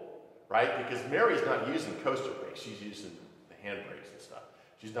golden, right? Because Mary's not using coaster brakes, she's using the hand brakes and stuff.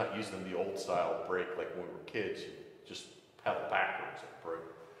 She's not using the old style brake like when we were kids, you just pedal backwards and brake.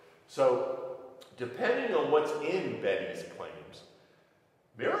 So, depending on what's in Betty's claims,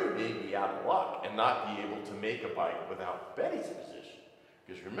 Mary may be out of luck and not be able to make a bike without Betty's position.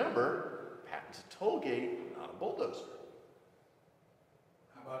 Because remember, patent's a toll gate, not a bulldozer.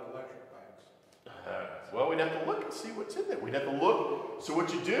 How about electric bikes? Well, we'd have to look and see what's in there. We'd have to look. So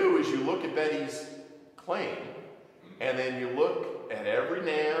what you do is you look at Betty's claim, and then you look at every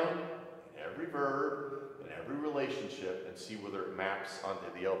noun, every verb, and every relationship, and see whether it maps onto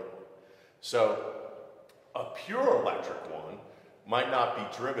the other one. So a pure electric one might not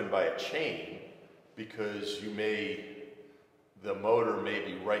be driven by a chain because the motor may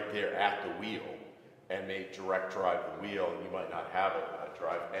be right there at the wheel and may direct drive the wheel, and you might not have it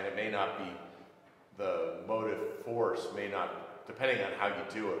drive, and it may not be, the motive force may not, depending on how you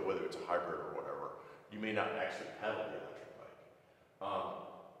do it, whether it's a hybrid or whatever, you may not actually pedal the electric bike.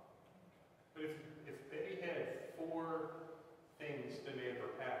 But if Betty had 4 things to name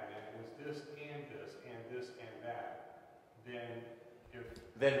her patent, and it was this and this and this and that,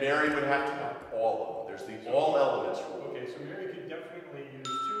 then Mary would have to have all of them. There's the all elements rule. Okay, so Mary could definitely use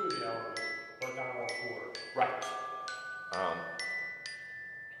 2 of the elements, but not all 4. Right.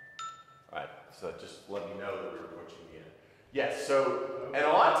 Right. So just let me know that we were watching in. Yes. So, and a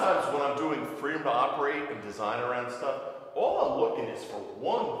lot of times when I'm doing freedom to operate and design around stuff, all I'm looking is for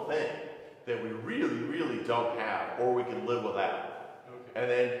one thing that we really, really don't have, or we can live without.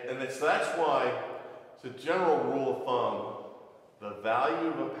 Okay. And then so that's why, it's a general rule of thumb. The value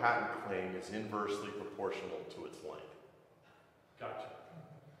of a patent claim is inversely proportional to its length. Gotcha.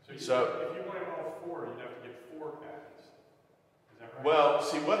 So if you wanted all 4, you'd have to get 4 patents. Is that right? Well,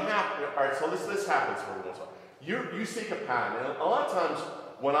 see what happens. All right, so this happens for once. You seek a patent, and a lot of times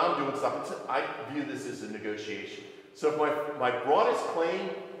when I'm doing stuff, I view this as a negotiation. So if my broadest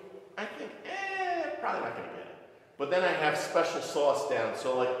claim, I think, probably not going to get it. But then I have special sauce down.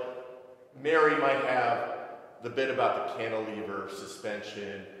 So like Mary might have the bit about the cantilever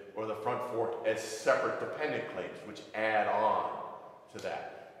suspension or the front fork as separate dependent claims, which add on to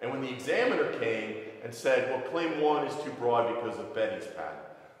that. And when the examiner came and said, well, claim 1 is too broad because of Betty's patent.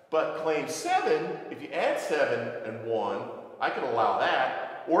 But claim 7, if you add 7 and 1, I can allow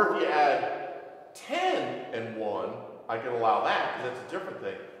that. Or if you add 10 and 1, I can allow that because that's a different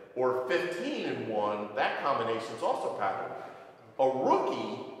thing. Or 15 and 1, that combination is also patentable. A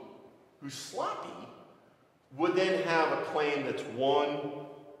rookie who's sloppy would then have a claim that's 1,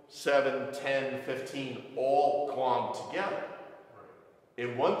 7, 10, 15, all glommed together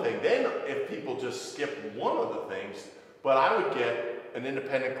in one thing. Then if people just skip one of the things, but I would get an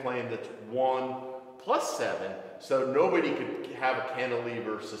independent claim that's 1 plus 7, so nobody could have a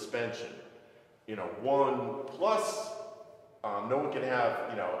cantilever suspension. 1 plus, no one can have,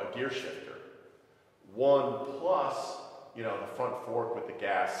 a gear shifter. 1 plus, the front fork with the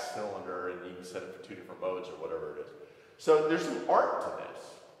gas cylinder, and you can set it for 2 different modes or whatever it is. So there's some art to this.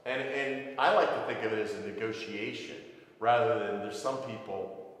 And I like to think of it as a negotiation rather than there's some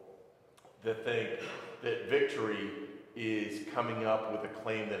people that think that victory is coming up with a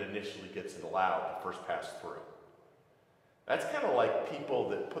claim that initially gets it allowed to first pass through. That's kind of like people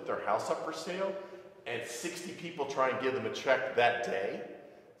that put their house up for sale and 60 people try and give them a check that day.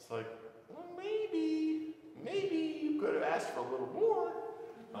 It's like, well, maybe you could have asked for a little more.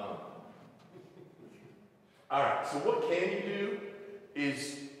 All right, so what can you do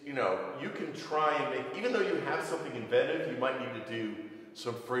is, you can try and make, even though you have something inventive, you might need to do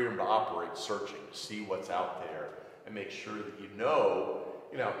some freedom to operate searching to see what's out there and make sure that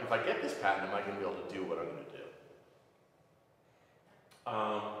if I get this patent, am I going to be able to do what I'm going to do?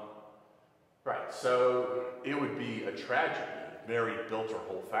 Right, so it would be a tragedy if Mary built her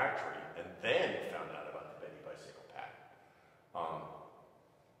whole factory and then found out about the Betty bicycle patent.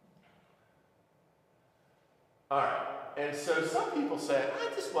 All right, and so some people say,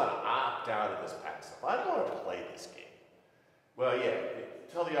 I just want to opt out of this patent stuff. I don't want to play this game. Well, yeah,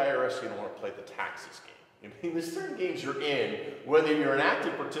 tell the IRS you don't want to play the taxes game. I mean, there's certain games you're in, whether you're an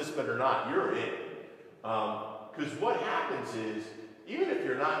active participant or not, you're in. Because what happens is, even if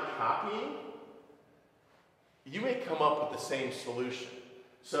you're not copying, you may come up with the same solution.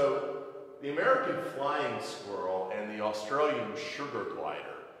 So the American flying squirrel and the Australian sugar glider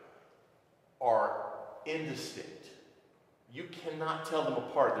are indistinct. You cannot tell them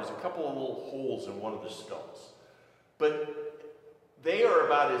apart. There's a couple of little holes in one of the skulls. But they are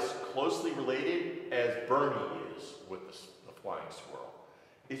about as closely related as Bernie is with the flying squirrel.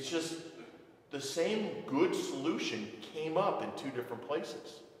 It's just the same good solution came up in two different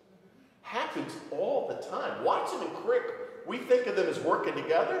places. Happens all the time. Watson and Crick, we think of them as working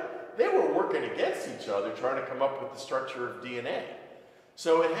together. They were working against each other trying to come up with the structure of DNA.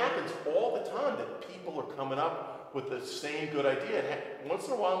 So it happens all the time that people are coming up with the same good idea. Once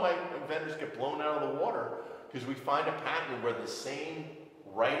in a while, my inventors get blown out of the water because we find a patent where the same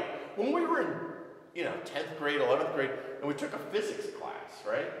right. When we were in, 10th grade, 11th grade, and we took a physics class,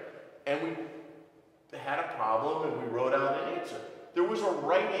 right? And we had a problem and we wrote out an answer. There was a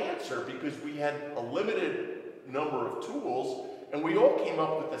right answer because we had a limited number of tools, and we all came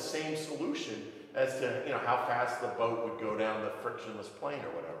up with the same solution as to how fast the boat would go down the frictionless plane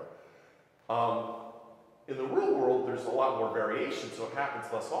or whatever. In the real world, there's a lot more variation, so it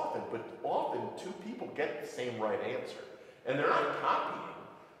happens less often, but often two people get the same right answer. And they're not copying.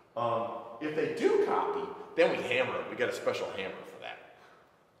 If they do copy, then we hammer them. We get a special hammer for that.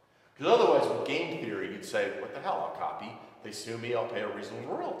 Because otherwise, with game theory, you'd say, what the hell, I'll copy. They sue me, I'll pay a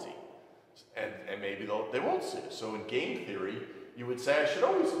reasonable royalty. And maybe they won't sue. So in game theory, you would say, I should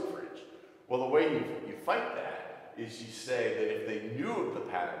always infringe. Well, the way you fight that is you say that if they knew of the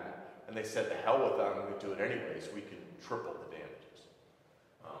patent and they said, the hell with that, I'm going to do it anyways, we can triple the damages.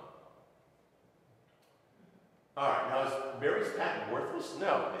 All right, now is Mary's patent worthless?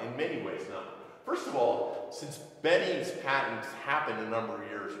 No, in many ways not. First of all, since Betty's patent happened a number of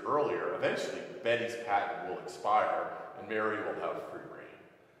years earlier, eventually Betty's patent will expire and Mary will have free reign.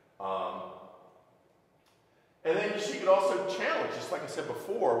 And then she could also challenge, just like I said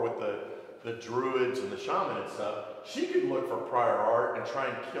before, with the druids and the shaman and stuff, she could look for prior art and try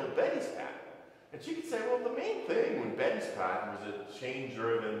and kill Betty's patent. And she could say, well, the main thing when Betty's patent was a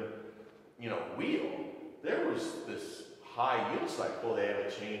chain-driven, wheel, there was this high unicycle, they have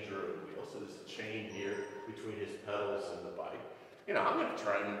a chain-driven wheel, so there's a chain here between his pedals and the bike. I'm going to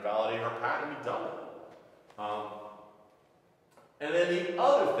try and invalidate her patent and be done with it. And then the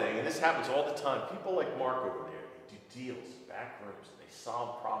other thing, and this happens all the time, people like Mark over there do deals, back rooms, and they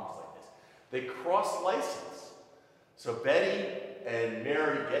solve problems like this. They cross-license. So Betty and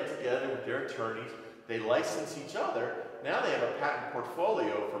Mary get together with their attorneys, they license each other. Now they have a patent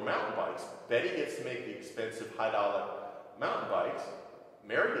portfolio for mountain bikes. Betty gets to make the expensive high-dollar mountain bikes.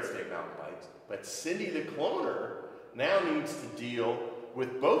 Mary gets to make mountain bikes. But Cindy the cloner now needs to deal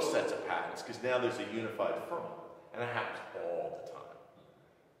with both sets of patents because now there's a unified firm. And that happens all the time.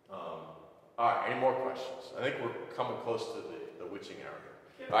 All right, any more questions? I think we're coming close to the witching hour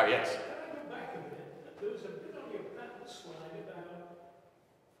here. All right, yes? Can I go back a minute? There was a bit on your patent slide about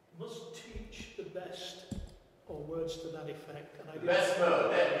must teach the best, or words to that effect. And The best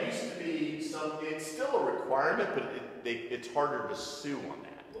mode, that used to be it's still a requirement, but it's harder to sue on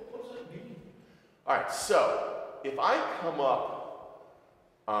that. What does that mean? All right, so if I come up,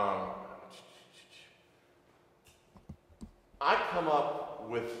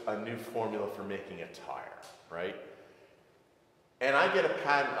 with a new formula for making a tire, right? And I get a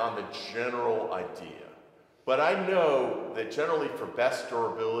patent on the general idea. But I know that generally for best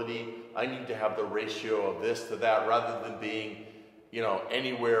durability, I need to have the ratio of this to that rather than being,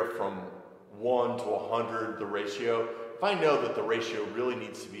 anywhere from 1 to 100, the ratio. If I know that the ratio really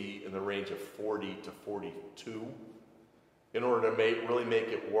needs to be in the range of 40 to 42 in order to really make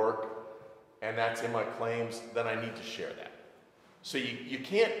it work, and that's in my claims, then I need to share that. So you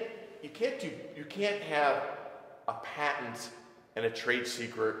can't have a patent and a trade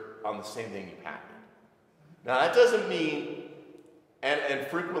secret on the same thing you patented. Now that doesn't mean, and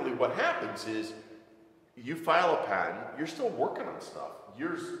frequently what happens is you file a patent, you're still working on stuff.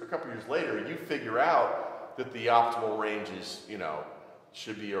 A couple years later, you figure out that the optimal range is,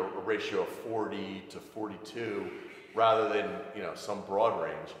 should be a ratio of 40 to 42 rather than, some broad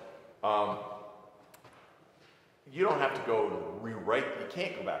range. You don't have to go and rewrite, you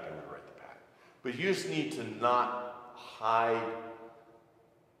can't go back and rewrite the patent. But you just need to not hide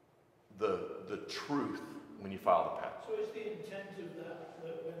the truth when you file the patent. So is the intent of that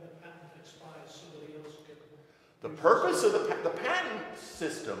when the patent expires, somebody else can... The purpose of the patent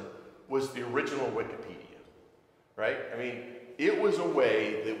system was the original Wikipedia, right? I mean, It was a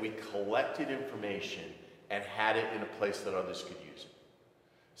way that we collected information and had it in a place that others could use it.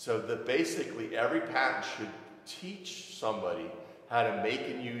 So that basically every patent should teach somebody how to make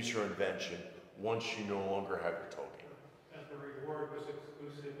and use your invention once you no longer have your token. And the reward was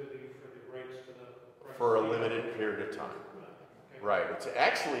exclusivity for the rights to the... For a limited period of time. Okay. Right. It's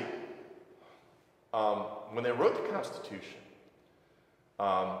actually, when they wrote the Constitution,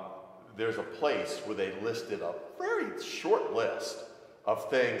 there's a place where they listed a very short list of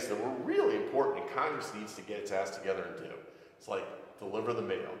things that were really important and Congress needs to get its ass together and do. It's like deliver the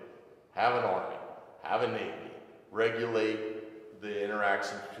mail, have an army, have a navy, regulate the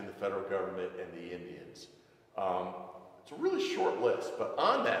interactions between the federal government and the Indians. It's a really short list, but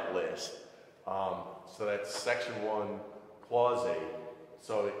on that list, so that's Section 1, Clause 8.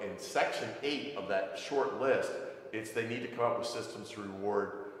 So in Section 8 of that short list, it's they need to come up with systems to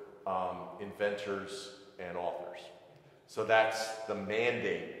reward inventors and authors. So that's the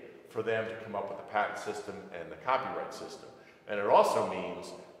mandate for them to come up with the patent system and the copyright system. And it also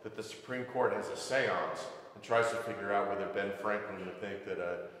means that the Supreme Court has a seance and tries to figure out whether Ben Franklin would think that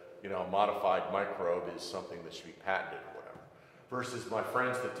a modified microbe is something that should be patented or whatever. Versus my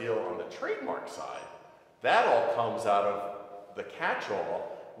friends that deal on the trademark side, that all comes out of the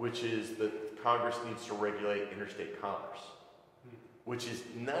catch-all, which is that Congress needs to regulate interstate commerce, which is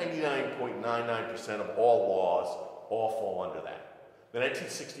 99.99% of all laws all fall under that. The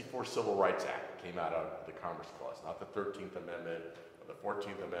 1964 Civil Rights Act came out of the Commerce Clause, not the 13th Amendment or the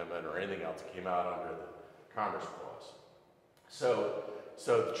 14th Amendment or anything else. It came out under the Commerce Clause. So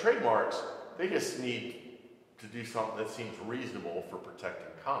the trademarks, they just need to do something that seems reasonable for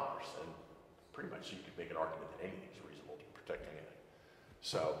protecting commerce. And pretty much you could make an argument that anything's reasonable to protect anything.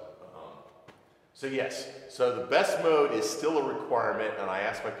 So yes, so the best mode is still a requirement, and I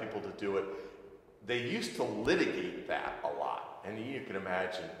ask my people to do it. They used to litigate that a lot, and you can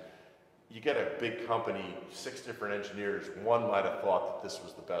imagine, you get a big company, 6 different engineers, one might have thought that this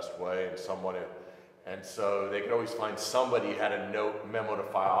was the best way, and so they could always find somebody who had a memo to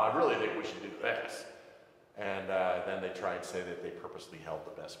file, I really think we should do this. And then they try and say that they purposely held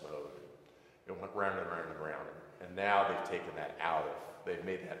the best mode. It went round and round and round, and now they've taken that out of, they've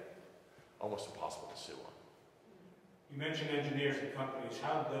made that almost impossible to sue on. You mentioned engineers and companies.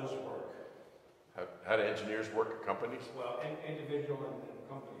 How do those work? How do engineers work at companies? Well, individual and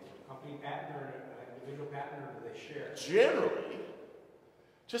companies. A company patent or an individual patent, or do they share? Generally,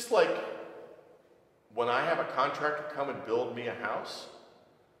 just like when I have a contractor come and build me a house,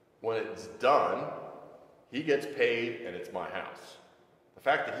 when it's done, he gets paid and it's my house. The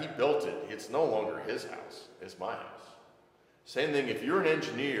fact that he built it, it's no longer his house, it's my house. Same thing, if you're an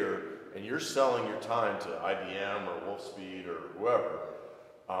engineer and you're selling your time to IBM or Wolfspeed or whoever,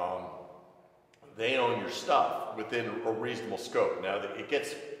 they own your stuff within a reasonable scope. Now, it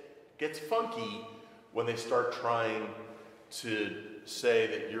gets funky when they start trying to say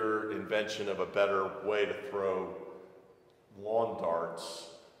that your invention of a better way to throw lawn darts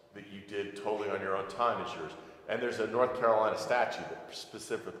that you did totally on your own time is yours. And there's a North Carolina statute that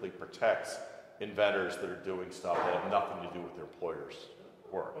specifically protects inventors that are doing stuff that have nothing to do with their employer's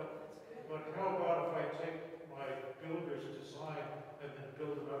work. But how about if I take my builder's design and then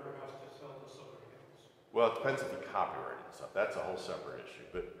build another house to sell to somebody else? Well, it depends if you copyright it and stuff. That's a whole separate issue.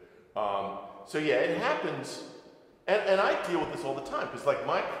 But so yeah, it happens, and I deal with this all the time because like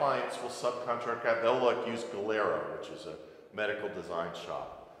my clients will subcontract out. They'll like use Galin, which is a medical design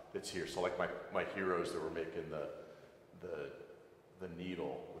shop that's here. So like my heroes that were making the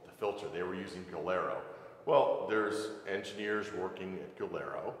needle with the filter, they were using Galin. Well, there's engineers working at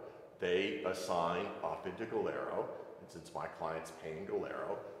Galin. They assign up into Galin, and since my client's paying Galin,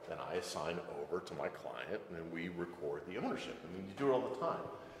 then I assign over to my client, and then we record the ownership. I mean, you do it all the time.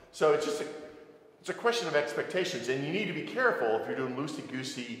 So it's just a question of expectations, and you need to be careful if you're doing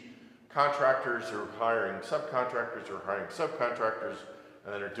loosey-goosey. Contractors are hiring subcontractors or hiring subcontractors,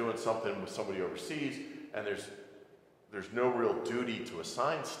 and then are doing something with somebody overseas, and there's no real duty to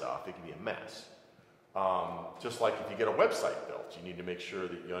assign stuff. It can be a mess. Just like if you get a website built, you need to make sure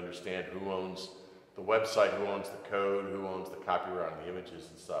that you understand who owns the website, who owns the code, who owns the copyright on the images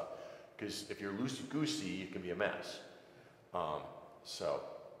and stuff. Because if you're loosey-goosey, it can be a mess.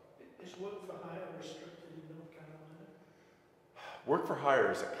 Is work for hire restricted in North Carolina? Work for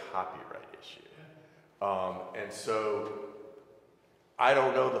hire is a copyright issue. And so I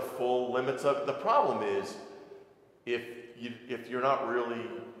don't know the full limits of it. The problem is if you're not really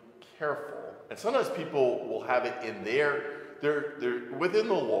careful, and sometimes people will have it in they're within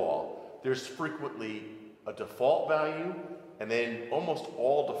the law, there's frequently a default value, and then almost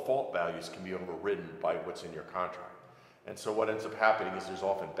all default values can be overridden by what's in your contract. And so what ends up happening is there's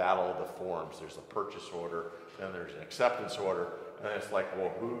often battle of the forms. There's a purchase order, then there's an acceptance order, and then it's like,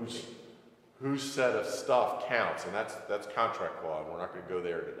 well, whose set of stuff counts? And that's contract law, and we're not going to go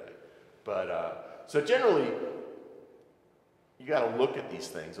there today. But so generally, you got to look at these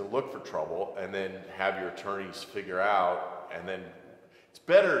things and look for trouble, and then have your attorneys figure out. And then it's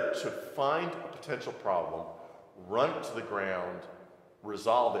better to find a potential problem, run it to the ground,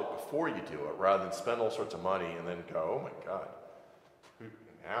 resolve it before you do it, rather than spend all sorts of money and then go, oh my God,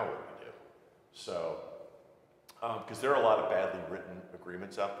 now what do we do? So, because there are a lot of badly written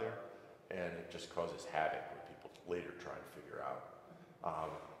agreements out there, and it just causes havoc when people later try to figure out.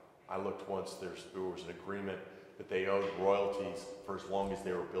 I looked once, there was an agreement that they owed royalties for as long as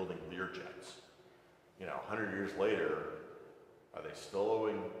they were building Learjets. 100 years later, are they still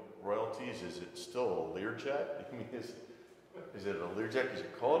owing royalties? Is it still a Learjet? I mean, is it a Learjet? Because you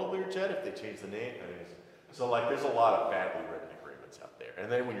call it a Learjet if they change the name? I mean, so there's a lot of badly written agreements out there.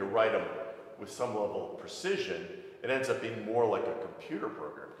 And then when you write them with some level of precision, it ends up being more like a computer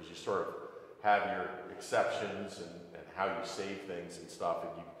program, because you sort of have your exceptions and how you save things and stuff,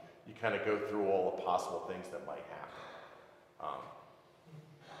 and you kind of go through all the possible things that might happen.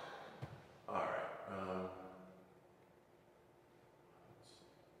 All right. I'm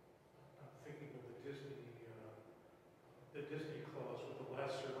thinking of the Disney clause with the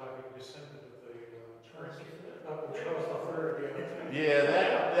last surviving descendant of Charles III. Yeah,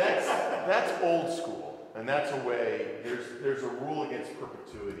 that's old school, and that's a way. There's a rule against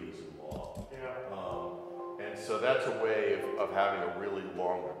perpetuities in law. Yeah. And so that's a way of having a really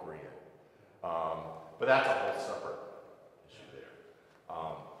long agreement. But that's a whole separate issue there.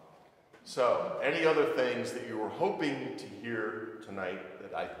 So, any other things that you were hoping to hear tonight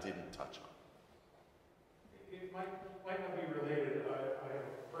that I didn't touch on? It might not be related. I have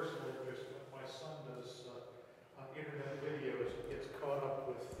a personal interest. My son does internet videos and gets caught up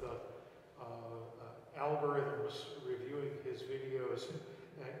with algorithms reviewing his videos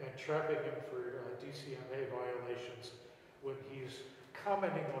and trapping him for DCMA violations when he's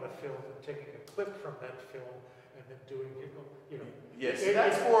commenting on a film and taking a clip from that film and then doing Yes,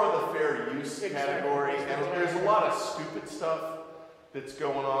 that's more of the fair use category, and there's a lot of stupid stuff that's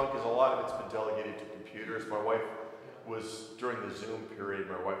going on because a lot of it's been delegated to computers. My wife was, during the Zoom period,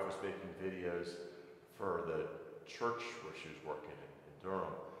 my wife was making videos for the church where she was working in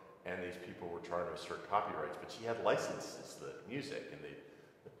Durham, and these people were trying to assert copyrights, but she had licenses to the music, and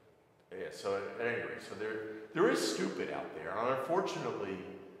so at any rate, so there is stupid out there, and unfortunately,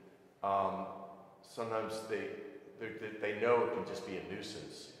 sometimes they know it can just be a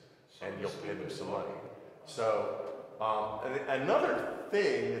nuisance, and you'll pay them some money. So, and another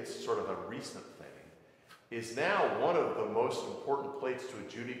thing that's sort of a recent thing is now one of the most important places to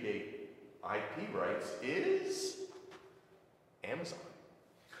adjudicate IP rights is Amazon.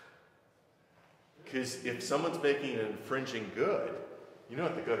 Because if someone's making an infringing good, you don't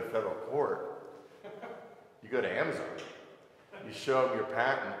have to go to federal court. You go to Amazon. You show them your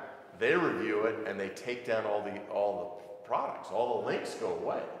patent, they review it, and they take down all the products. All the links go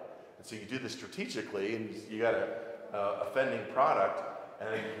away. And so you do this strategically, and you got a offending product, and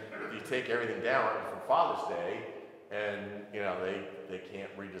then you take everything down from Father's Day, and they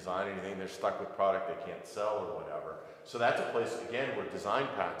can't redesign anything. They're stuck with product they can't sell or whatever. So that's a place, again, where design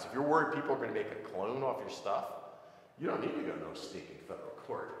patents, if you're worried people are going to make a clone off your stuff, you don't need to go no stinking federal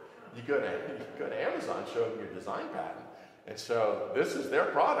court. You go to Amazon, show them your design patent, and so this is their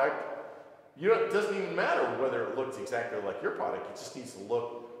product. It doesn't even matter whether it looks exactly like your product. It just needs to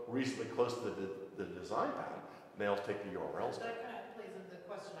look reasonably close to the design patent. And they'll take the URLs. That kind of plays into the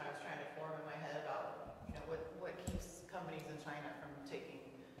question I was trying to form in my head about, what keeps companies in China from taking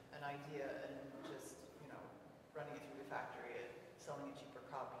an idea and just, running it through the factory and selling a cheaper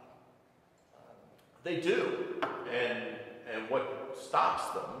copy. They do, and what stops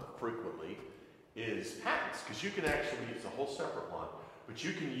them frequently is patents, because you can actually, it's a whole separate one, but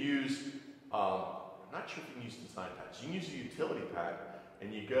you can use, I'm not sure if you can use design patents, you can use a utility patent,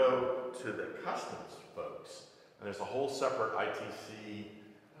 and you go to the customs folks, and there's a whole separate ITC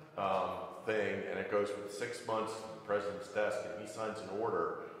thing, and it goes with 6 months to the president's desk, and he signs an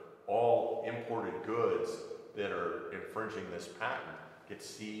order. All imported goods that are infringing this patent get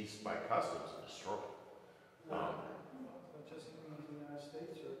seized by customs and destroyed. Just coming into the United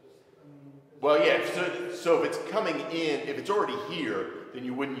States, or Well, yeah. So if it's coming in, if it's already here, then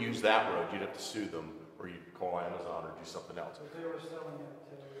you wouldn't use that road. You'd have to sue them, or you'd call Amazon or do something else. So they were selling it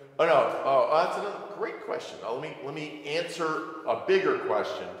to... Oh no. Oh, that's another great question. Let me answer a bigger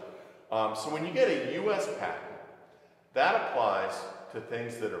question. So when you get a U.S. patent, that applies to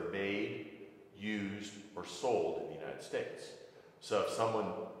things that are made used, or sold in the United States. So if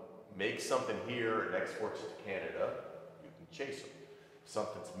someone makes something here and exports it to Canada, you can chase them. If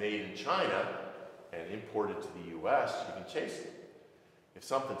something's made in China and imported to the US, you can chase it. If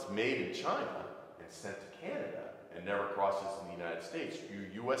something's made in China and sent to Canada and never crosses in the United States,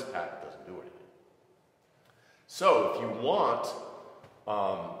 your US patent doesn't do anything. So if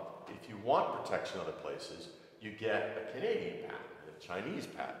you want protection other places, you get a Canadian patent, a Chinese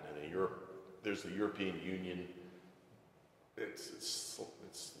patent, and there's the European Union. It's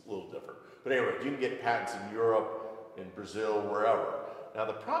a little different. But anyway, you can get patents in Europe, in Brazil, wherever. Now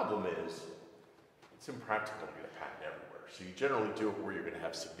the problem is, it's impractical to get a patent everywhere. So you generally do it where you're going to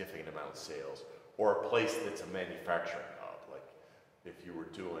have significant amount of sales, or a place that's a manufacturing hub. Like if you were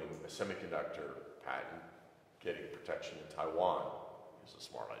doing a semiconductor patent, getting protection in Taiwan is a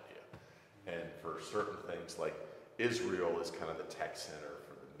smart idea. And for certain things like Israel is kind of the tech center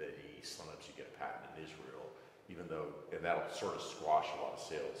for the Mideast. Sometimes you get a patent in Israel, even though, and that'll sort of squash a lot of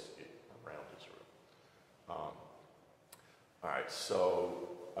sales around Israel. All right, so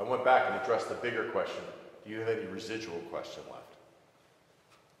I went back and addressed the bigger question. Do you have any residual question left?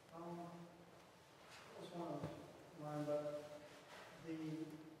 I just want to learn, but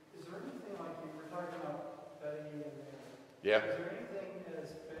is there anything like you were talking about Betty and Yeah. is there anything as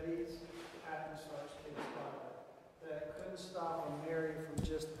Betty's patent starts to expire that couldn't stop a Mary from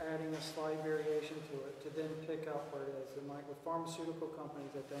just adding a slight variation to it to then pick up where it is? And like with pharmaceutical companies,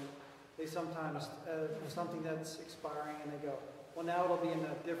 I think they sometimes something that's expiring and they go, well, now it'll be in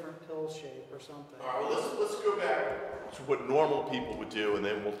a different pill shape or something. All right, well, let's go back to what normal people would do, and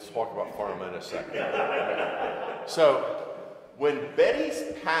then we'll talk about pharma in a second. So, when Betty's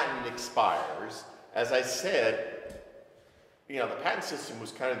patent expires, as I said, the patent system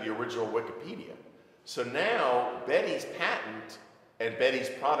was kind of the original Wikipedia. So now Betty's patent and Betty's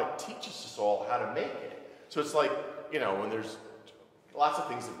product teaches us all how to make it. So it's like, when there's lots of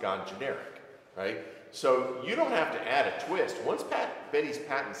things have gone generic, right? So you don't have to add a twist. Once Betty's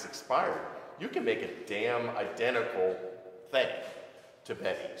patent's expired, you can make a damn identical thing to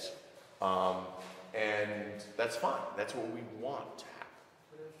Betty's. And that's fine. That's what we want to happen.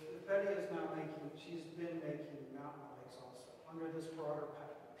 But if Betty is now she's been making mountain bikes also under this broader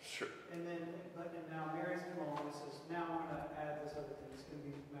patent. Sure. And now Mary's come along and says, now I'm going to add this other thing. It's going to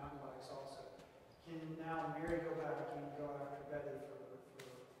be mountain bikes also. Can now Mary go back and go after Betty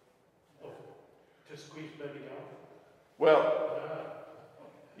for To squeeze Betty out? Well,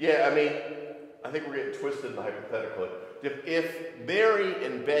 yeah, I mean, I think we're getting twisted in the hypothetical. If Mary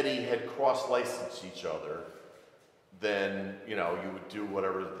and Betty had cross-licensed each other, then, you would do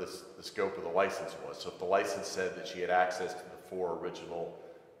whatever the scope of the license was. So if the license said that she had access to the 4 original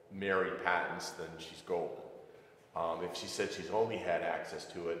Mary patents, then she's golden. If she said she's only had access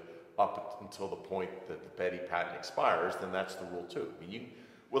to it up until the point that the Betty patent expires, then that's the rule too. I mean,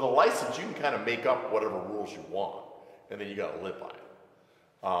 with a license, you can kind of make up whatever rules you want, and then you got to live by it.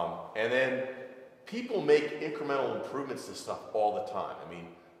 And then people make incremental improvements to stuff all the time. I mean,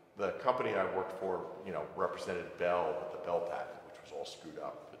 the company I worked for, represented Bell with the Bell patent, which was all screwed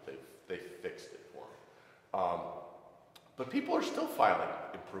up, but they fixed it for me. But people are still filing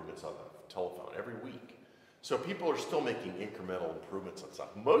improvements on the telephone every week. So people are still making incremental improvements on stuff.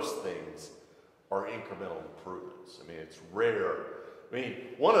 Most things are incremental improvements. I mean, it's rare. I mean,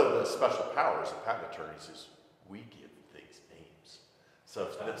 one of the special powers of patent attorneys is we give things names. So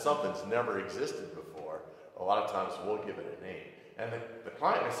if something's never existed before, a lot of times we'll give it a name. And the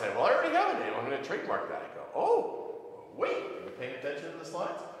client will say, well, I already have a name. I'm going to trademark that. I go, oh, wait, are you paying attention to the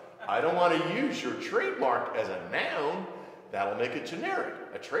slides? I don't want to use your trademark as a noun. That'll make it generic.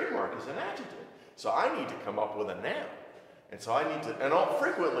 A trademark is an adjective. So I need to come up with a noun. And so I need to, and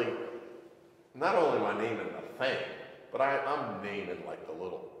frequently, not only am I naming the thing, but I'm naming like the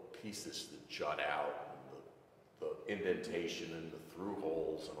little pieces that jut out, and the indentation and the through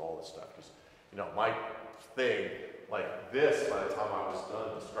holes and all this stuff. Because, my thing, like this, by the time I was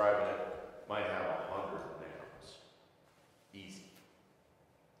done describing it, might have 100 nouns. Easy.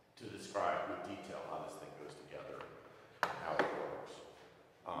 To describe with detail how this thing goes together and how it works.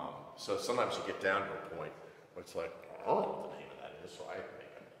 So sometimes you get down to a point where it's like, I don't know what the name of that is, so I have to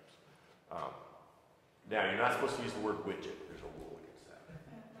make up names. Now, you're not supposed to use the word widget. There's a rule against that.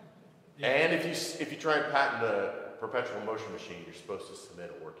 And if you try and patent a perpetual motion machine, you're supposed to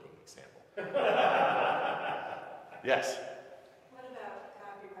submit a working example. Yes? What about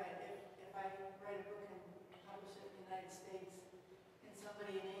copyright? If I write a book and publish it in the United States, and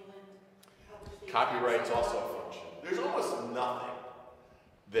somebody in England publish the Copyright's also a function. There's almost nothing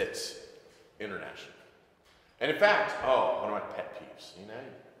that's international. And in fact, one of my pet peeves,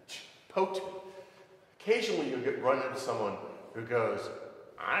 poked me. Occasionally you'll run into someone who goes,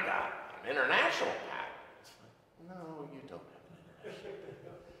 I got an international patent. It's like, no, you don't have an international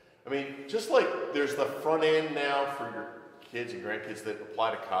patent. I mean, just like there's the front end now for your kids and grandkids that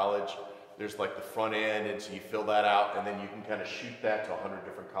apply to college. There's like the front end, and so you fill that out, and then you can kind of shoot that to 100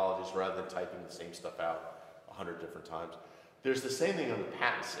 different colleges rather than typing the same stuff out 100 different times. There's the same thing on the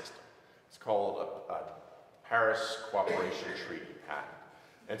patent system. It's called a Paris Cooperation Treaty patent.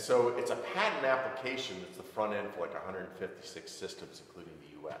 And so it's a patent application that's the front end for like 156 systems, including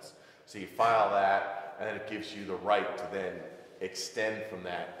the US. So you file that, and then it gives you the right to then extend from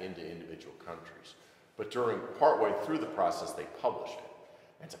that into individual countries. But partway through the process, they publish it.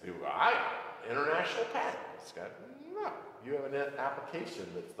 And so people go, I got an international patent. It's got, no, you have an application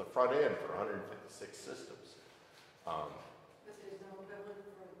that's the front end for 156 systems. But there's no equivalent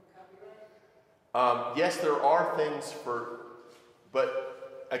for copyright? Yes, there are things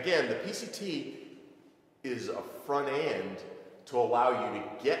but again, the PCT is a front end to allow you to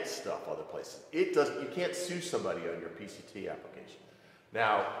get stuff other places. You can't sue somebody on your PCT application.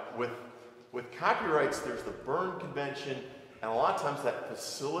 Now, with copyrights, there's the Berne Convention, and a lot of times that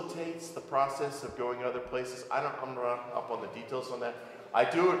facilitates the process of going other places. I'm not up on the details on that. I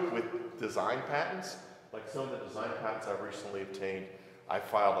do it with design patents. Like some of the design patents I've recently obtained, I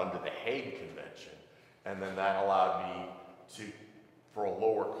filed under the Hague Convention, and then that allowed me to, for a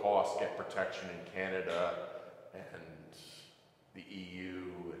lower cost, get protection in Canada and the EU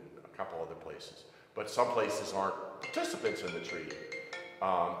and a couple other places. But some places aren't participants in the treaty.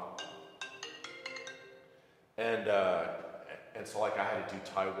 And so like I had to do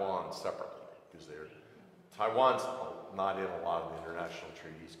Taiwan separately because Taiwan's not in a lot of the international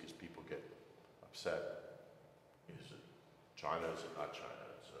treaties because people get upset. Is it China? Is it not China?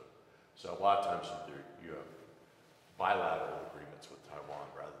 So a lot of times you have bilateral agreements with Taiwan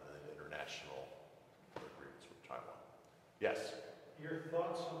rather than international agreements with Taiwan. Yes? Your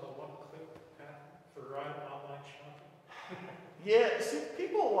thoughts on the one-click patent for online shopping? Yeah, see,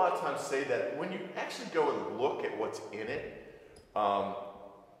 people a lot of times say that when you actually go and look at what's in it,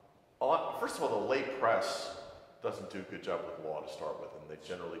 first of all, the lay press doesn't do a good job with law to start with, and they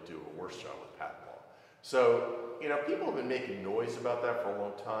generally do a worse job with patent law. So, people have been making noise about that for a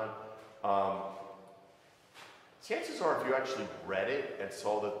long time. Chances are if you actually read it and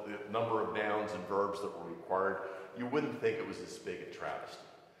saw the number of nouns and verbs that were required, you wouldn't think it was this big a travesty.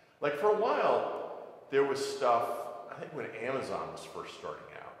 Like for a while, there was stuff, I think when Amazon was first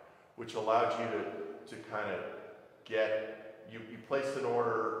starting out, which allowed you to kind of you placed an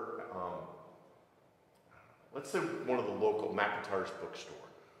order, let's say one of the local McIntyre's bookstore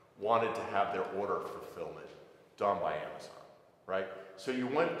wanted to have their order fulfillment done by Amazon, right? So you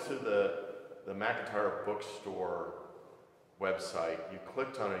went to the McIntyre bookstore website, you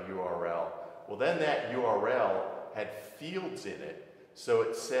clicked on a URL. Well, then that URL had fields in it, so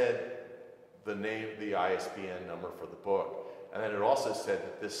it said the name, the ISBN number for the book, and then it also said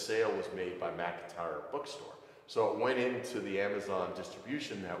that this sale was made by McIntyre bookstore. So it went into the Amazon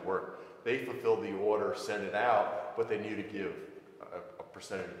distribution network, they fulfilled the order, sent it out, but they knew to give a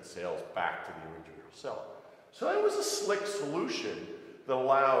percentage of the sales back to the original seller. So it was a slick solution that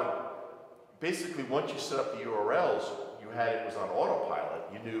allowed, basically once you set up the URLs, it was on autopilot,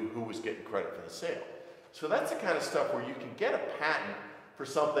 you knew who was getting credit for the sale. So that's the kind of stuff where you can get a patent for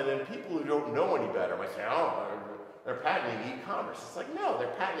something, and people who don't know any better might say, oh, they're patenting e-commerce. It's like, no,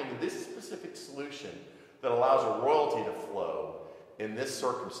 they're patenting this specific solution that allows a royalty to flow in this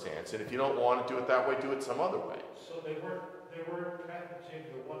circumstance. And if you don't want to do it that way, do it some other way. So they weren't patenting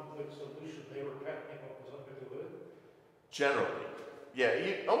the one-click solution, they were patenting what was under the hood? Generally.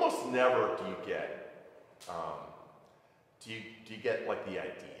 Yeah, almost never do you get, do you get like the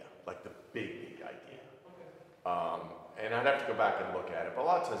idea, like the big idea. Okay. And I'd have to go back and look at it, but a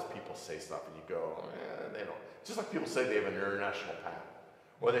lot of times people say stuff and you go, they don't. Just like people say they have an international patent.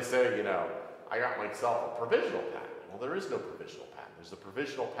 Or they say, I got myself a provisional patent. Well, there is no provisional patent. There's a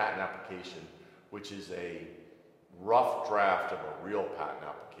provisional patent application, which is a rough draft of a real patent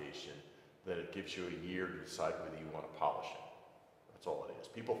application that it gives you a year to decide whether you want to polish it. That's all it is.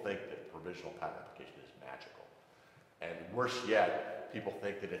 People think that provisional patent application is magical. And worse yet, people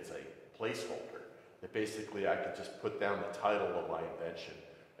think that it's a placeholder, that basically I could just put down the title of my invention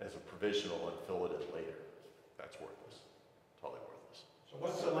as a provisional and fill it in later. That's worthless. Totally worthless. So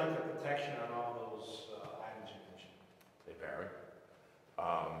what's the length of protection on all those items you mentioned? They vary.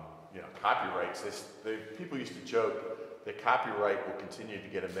 Copyrights, people used to joke that copyright will continue to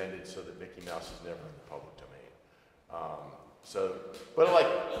get amended so that Mickey Mouse is never in the public domain.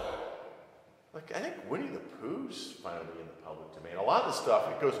 Like, I think Winnie the Pooh's finally in the public domain. A lot of the stuff,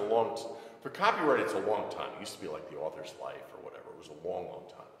 it goes a long, for copyright, it's a long time. It used to be like the author's life or whatever. It was a long, long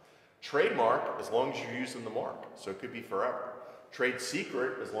time. Trademark, as long as you're using the mark. So it could be forever. Trade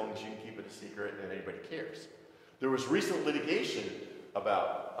secret, as long as you can keep it a secret and anybody cares. There was recent litigation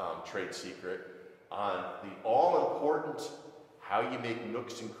about trade secret on the all-important how you make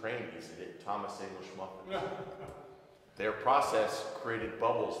nooks and crannies at Thomas English Muffins. Their process created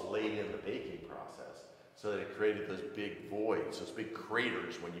bubbles late in the baking process, so that it created those big voids, those big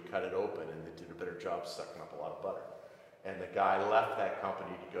craters when you cut it open, and it did a better job sucking up a lot of butter. And the guy left that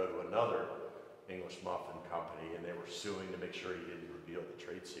company to go to another English muffin company, and they were suing to make sure he didn't reveal the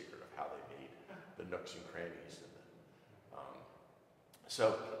trade secret of how they made the nooks and crannies.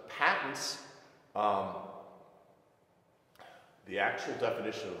 So patents, the actual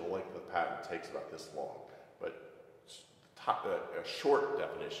definition of the length of the patent takes about this long, but a short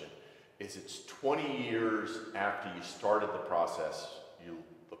definition is it's 20 years after you started the process,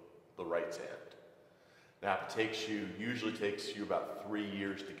 the rights end. Now it usually takes you about 3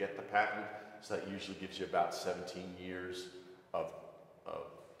 years to get the patent, so that usually gives you about 17 years of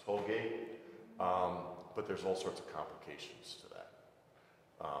toll gate, but there's all sorts of complications to that.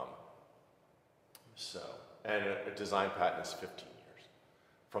 And a design patent is 15 years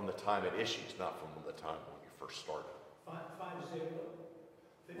from the time it issues, not from the time when you first started.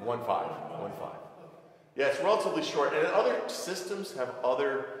 50? 1.5. Yeah, it's relatively short. And other systems have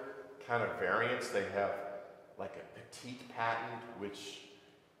other kind of variants. They have like a petite patent, which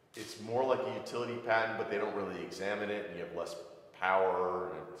it's more like a utility patent, but they don't really examine it, and you have less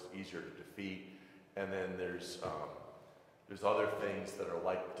power, and it's easier to defeat. And then there's other things that are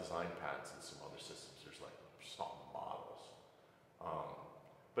like design patents in some other systems. There's like some models.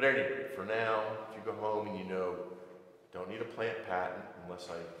 But anyway, for now, if you go home and don't need a plant patent unless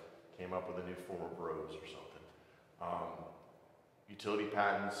I came up with a new form of rose or something. Utility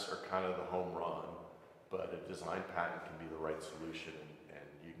patents are kind of the home run, but a design patent can be the right solution, and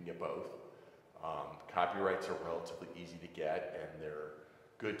you can get both. Copyrights are relatively easy to get, and they're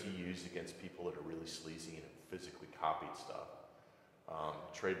good to use against people that are really sleazy and physically copied stuff.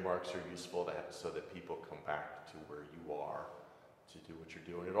 Trademarks are useful so that people come back to where you are to do what you're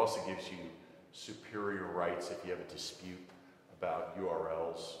doing. It also gives you superior rights if you have a dispute about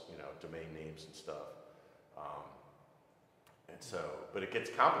URLs, domain names and stuff. But it gets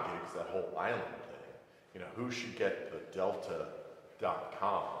complicated because that whole island thing. Who should get the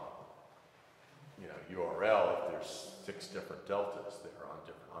delta.com, URL if there's 6 different deltas there on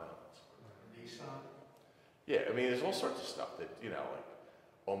different islands. Nissan. Yeah, I mean, there's all sorts of stuff that, like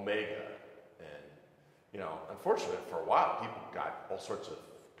Omega, and, unfortunately for a while, people got all sorts of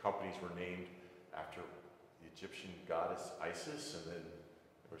companies were named after the Egyptian goddess Isis, and then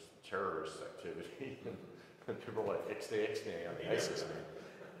there was terrorist activity, and people were like, Ixnay on the Isis name.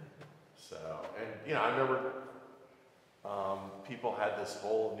 So, and, I remember people had this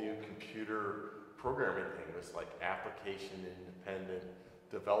whole new computer programming thing. It was like application independent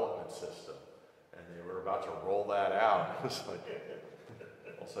development system. And they were about to roll that out. It was like,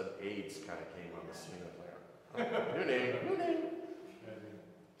 all of a sudden AIDS kind of came on the scene. I was like, new name.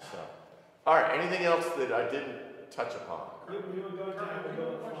 So, all right, anything else that I didn't touch upon? You were going to have a go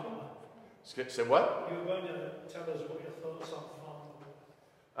at pharma. Say what? You were going to tell us what your thoughts on pharma.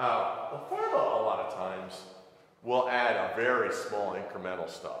 Well, pharma a lot of times will add a very small incremental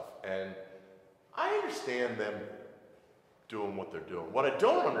stuff. And I understand them doing what they're doing. What I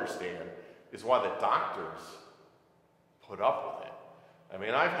don't understand is why the doctors put up with it. I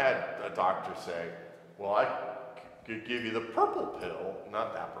mean, I've had a doctor say, well, I could give you the purple pill,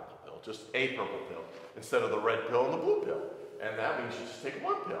 not that purple pill, just a purple pill, instead of the red pill and the blue pill. And that means you just take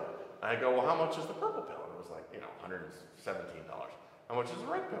one pill. And I go, well, how much is the purple pill? And it was like, $117. How much is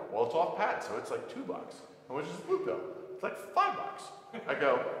the red pill? Well, it's off patent, so it's like $2. How much is the blue pill? It's like $5. I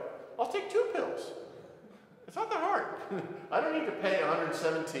go, I'll take 2 pills. It's not that hard. I don't need to pay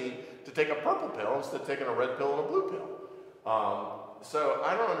 $117 to take a purple pill instead of taking a red pill and a blue pill. So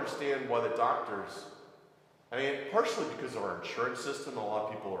I don't understand why the doctors, partially because of our insurance system, a lot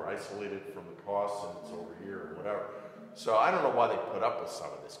of people are isolated from the costs and it's over here or whatever. So I don't know why they put up with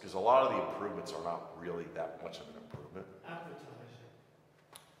some of this, because a lot of the improvements are not really that much of an improvement. Advertising.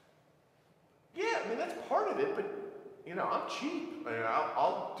 Yeah, that's part of it, but I'm cheap.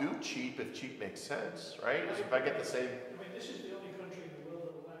 I'll do cheap if cheap makes sense, right? As if I get the same. This is the only country in the world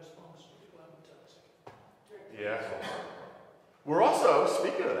that allows pharmaceutical advertising. Yeah. We're also,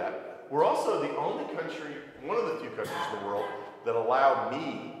 speaking of that, we're also the only country, one of the few countries in the world that allow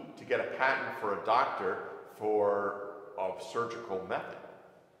me to get a patent for a doctor for a surgical method.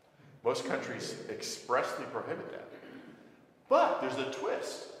 Most countries expressly prohibit that. But there's a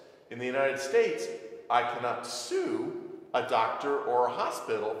twist. In the United States, I cannot sue a doctor or a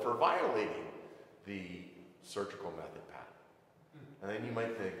hospital for violating the surgical method patent. And then you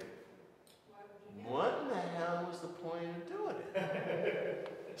might think, what in the hell was the point of doing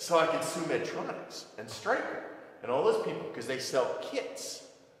it? So I can sue Medtronics and Stryker and all those people because they sell kits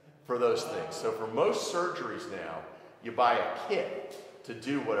for those things. So for most surgeries now, you buy a kit to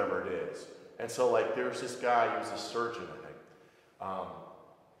do whatever it is. And so like there's this guy, he was a surgeon, I think.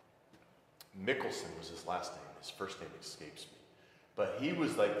 Mickelson was his last name. His first name escapes me. But he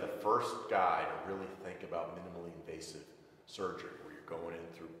was like the first guy to really think about minimally invasive surgery, where you're going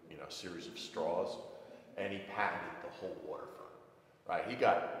in through, you know, a series of straws, and he patented the whole waterfront, right? He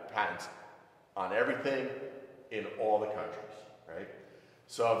got patents on everything in all the countries, right?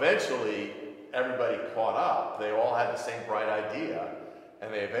 So eventually, everybody caught up. They all had the same bright idea,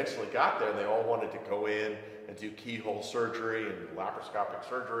 and they eventually got there, and they all wanted to go in and do keyhole surgery and laparoscopic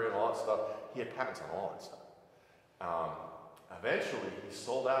surgery and all that stuff. He had patents on all that stuff. Eventually, he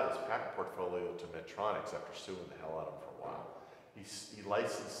sold out his patent portfolio to Medtronics after suing the hell out of him for a while.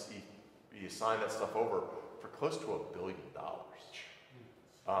 He assigned that stuff over for close to $1 billion.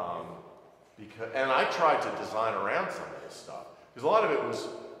 And I tried to design around some of this stuff, because a lot of it was,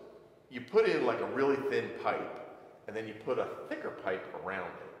 you put in like a really thin pipe, and then you put a thicker pipe around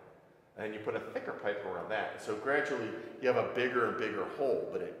it, and then you put a thicker pipe around that. So gradually, you have a bigger and bigger hole,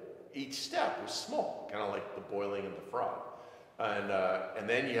 but each step was small, kind of like the boiling of the frog. And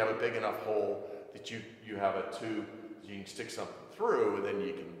then you have a big enough hole that you have a tube you can stick something through, and then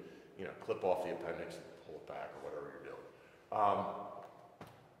you can, you know, clip off the appendix and pull it back or whatever you're doing.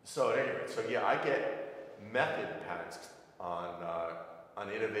 So at any rate, so yeah, I get method patents on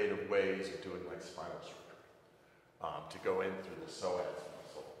innovative ways of doing like spinal surgery, to go in through the psoas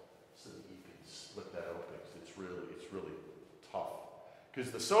muscle so that you can split that open. It's really tough,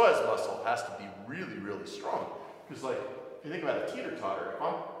 because the psoas muscle has to be really, really strong. Because like, if you think about a teeter-totter,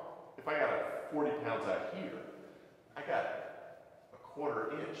 if I got 40 pounds out here, I got a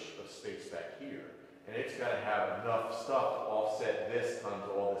quarter inch of space back here, and it's got to have enough stuff to offset this times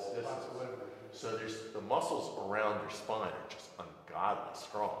all this distance. So the muscles around your spine are just ungodly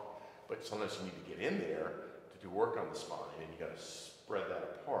strong. But sometimes you need to get in there to do work on the spine, and you got to spread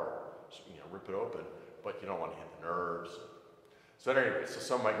that apart, so, you know, rip it open, but you don't want to hit the nerves. So at any rate, so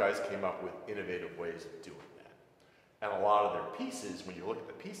some of my guys came up with innovative ways of doing that. And a lot of their pieces, when you look at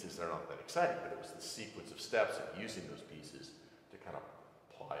the pieces, they're not that exciting, but it was the sequence of steps of using those pieces to kind of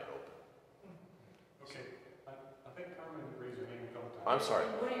pry it open. Okay, I think Carmen raised her hand a couple times. I'm sorry.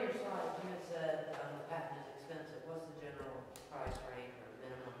 In one of your slides, you had said the patent is expensive. What's the general price range or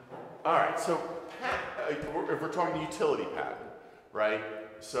minimum? All right, so if we're talking utility patent, right?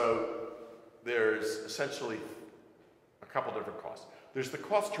 So there's essentially a couple different costs. There's the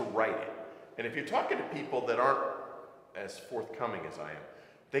cost to write it. And if you're talking to people that aren't as forthcoming as I am,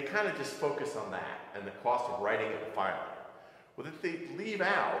 they kind of just focus on that and the cost of writing it and filing it. What they leave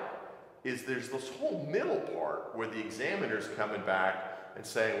out is there's this whole middle part where the examiner's coming back and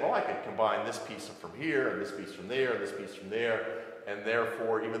saying, well, I could combine this piece from here and this piece from there and this piece from there, and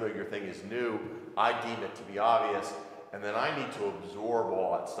therefore, even though your thing is new, I deem it to be obvious, and then I need to absorb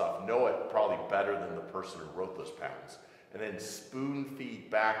all that stuff, know it probably better than the person who wrote those patents, and then spoon feed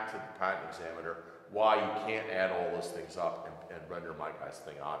back to the patent examiner why you can't add all those things up and render my guy's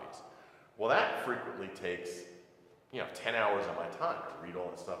thing obvious. Well, that frequently takes, 10 hours of my time to read all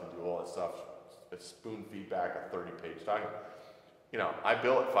that stuff and do all that stuff, spoon feed back a 30-page document. I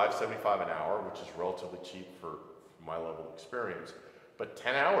bill at $5.75 an hour, which is relatively cheap for my level of experience, but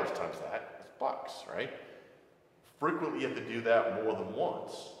 10 hours times that is bucks, right? Frequently you have to do that more than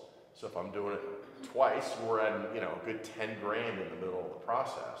once. So if I'm doing it twice, we're adding, a good 10 grand in the middle of the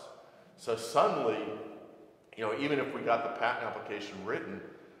process. So suddenly, even if we got the patent application written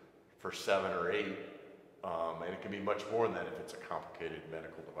for 7 or 8, and it can be much more than that if it's a complicated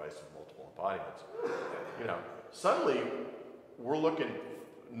medical device with multiple embodiments, suddenly we're looking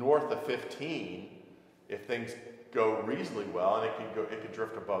north of 15 if things go reasonably well, and it could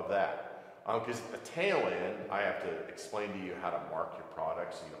drift above that. Because at the tail end, I have to explain to you how to mark your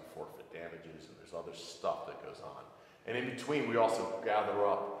products so you don't forfeit damages, and there's other stuff that goes on. And in between, we also gather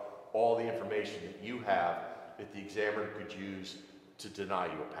up all the information that you have that the examiner could use to deny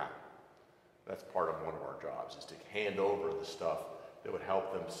you a patent. That's part of one of our jobs, is to hand over the stuff that would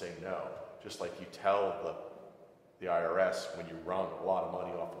help them say no. Just like you tell the IRS when you run a lot of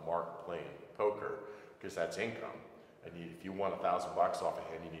money off the market playing poker, because that's income. And if you want $1,000 off a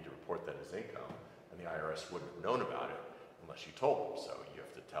hand, you need to report that as income, and the IRS wouldn't have known about it unless you told them. So you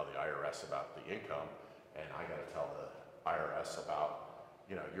have to tell the IRS about the income, and I got to tell the IRS about,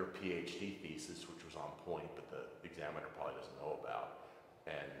 you know, your PhD thesis, which was on point, but the examiner probably doesn't know about,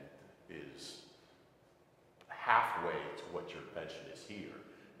 and is halfway to what your invention is here,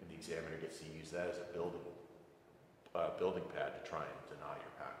 and the examiner gets to use that as a building pad to try and deny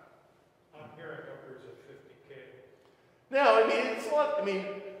your patent. I'm hearing upwards of 50K. No, I mean, it's a lot. I mean,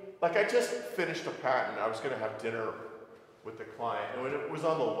 like I just finished a patent. I was going to have dinner with the client, and when it was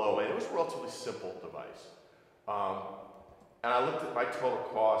on the low end, it was a relatively simple device. And I looked at my total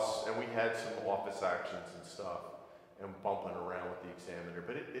costs, and we had some office actions and stuff, and bumping around with the examiner,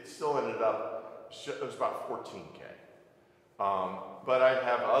 but it still ended up, it was about 14K. But I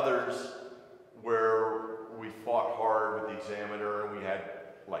have others where we fought hard with the examiner, and we had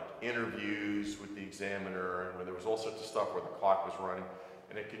like interviews with the examiner, and where there was all sorts of stuff where the clock was running,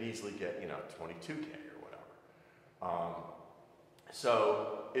 and it could easily get, you know, 22K or whatever.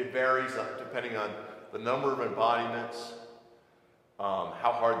 So it varies depending on the number of embodiments,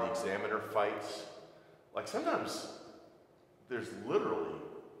 how hard the examiner fights. Like sometimes there's literally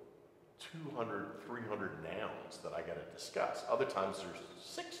 200, 300 nouns that I got to discuss. Other times there's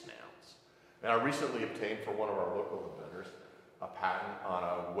 6 nouns. And I recently obtained for one of our local inventors a patent on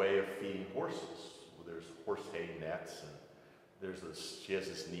a way of feeding horses. There's horse hay nets, and there's this, she has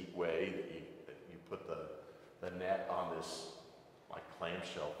this neat way that you put the net on this like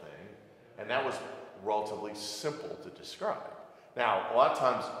clamshell thing. And that was relatively simple to describe. Now, a lot of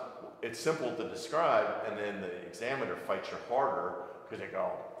times it's simple to describe, and then the examiner fights you harder because they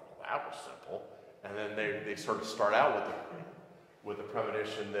go, well, that was simple. And then they sort of start out with the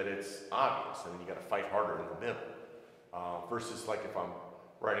premonition that it's obvious, and then you got to fight harder in the middle. Versus like if I'm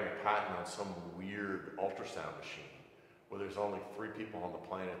writing a patent on some weird ultrasound machine where there's only 3 people on the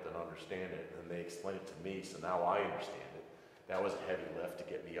planet that understand it, and they explain it to me, so now I understand it. That was a heavy lift to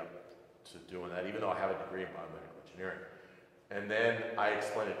get me up to doing that, even though I have a degree in biomedical engineering. And then I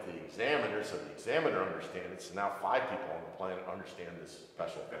explain it to the examiner, so the examiner understands it, so now 5 people on the planet understand this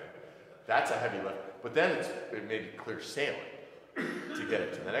special thing. That's a heavy lift. But then it made it clear sailing to get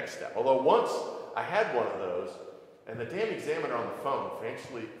it to the next step. Although once I had one of those, and the damn examiner on the phone,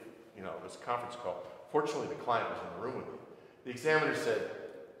 eventually, you know, it was a conference call. Fortunately, the client was in the room with me. The examiner said,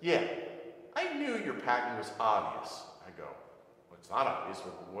 yeah, I knew your patent was obvious. I go, well, it's not obvious.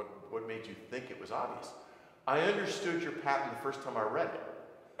 What made you think it was obvious? I understood your patent the first time I read it.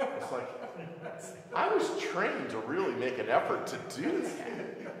 It's like, I was trained to really make an effort to do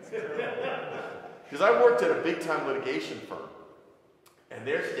that. Because I worked at a big-time litigation firm, and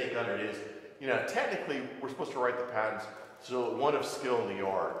their stake on it is, you know, technically, we're supposed to write the patents so that one of skill in the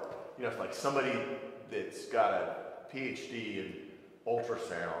art, you know, it's like somebody that's got a PhD in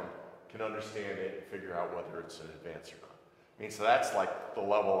ultrasound can understand it and figure out whether it's an advance or not. I mean, so that's like the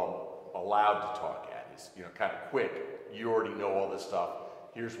level I'm allowed to talk at, is, you know, kind of quick. You already know all this stuff.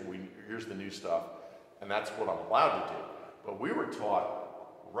 Here's the new stuff, and that's what I'm allowed to do. But we were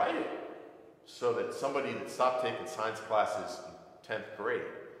taught, write it, so that somebody that stopped taking science classes in 10th grade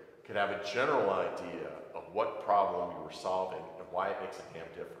could have a general idea of what problem you were solving and why it makes a damn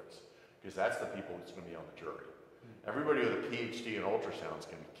difference. Because that's the people that's going to be on the jury. Everybody with a PhD in ultrasound is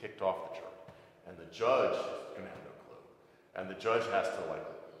going to be kicked off the jury. And the judge is going to have no clue. And the judge has to like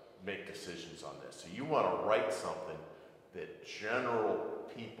make decisions on this. So you want to write something that general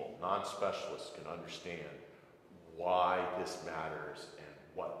people, non-specialists, can understand why this matters and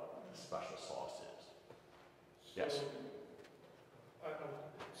what the special sauce is. Yes?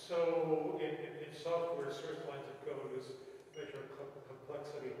 So in software, certain lines of code is measure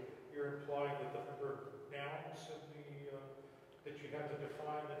complexity. You're implying that the number of nouns in that you have to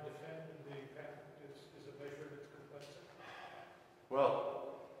define and defend in the patent is a measure of its complexity? Well,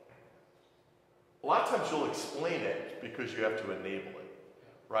 a lot of times you'll explain it because you have to enable it,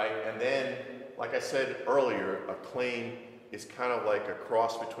 right? And then, like I said earlier, a claim is kind of like a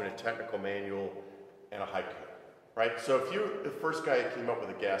cross between a technical manual and a haiku. Right? So if you're the first guy who came up with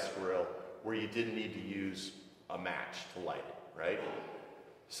a gas grill where you didn't need to use a match to light it, right?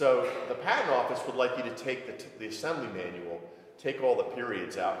 So the patent office would like you to take the assembly manual, take all the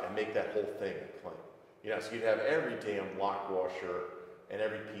periods out, and make that whole thing a claim. You know, so you'd have every damn lock washer and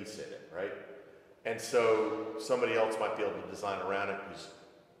every piece in it, right? And so somebody else might be able to design around it, because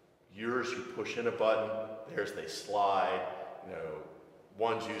yours, you push in a button, theirs they slide, you know,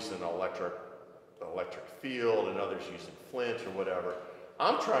 one's using an electric field, and others using Flint or whatever.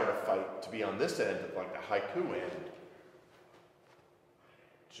 I'm trying to fight to be on this end, like the haiku end.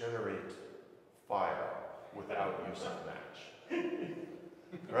 Generate fire without using a match.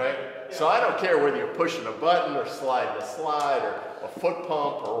 right? So I don't care whether you're pushing a button or sliding a slide or a foot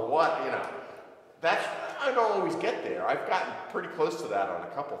pump or what, you know. That's, I don't always get there. I've gotten pretty close to that on a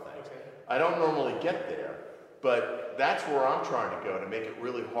couple things. I don't normally get there, but that's where I'm trying to go to make it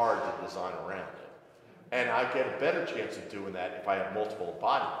really hard to design around it. And I get a better chance of doing that if I have multiple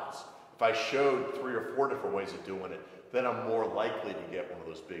embodiments. If I showed 3 or 4 different ways of doing it, then I'm more likely to get one of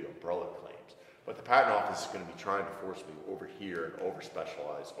those big umbrella claims. But the patent office is going to be trying to force me over here and over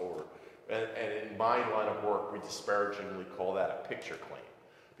specialize over. And in my line of work, we disparagingly call that a picture claim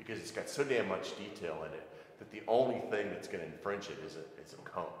because it's got so damn much detail in it that the only thing that's going to infringe it is a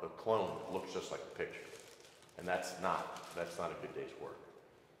clone that looks just like the picture. And that's not a good day's work.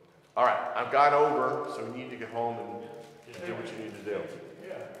 All right, I've gone over, so we need to get home and do what you need to do.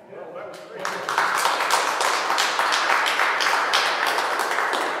 Yeah, well, that was great.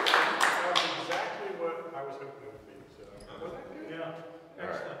 Exactly what I was hoping it would be, so. Yeah,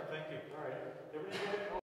 excellent, thank you. All right, everybody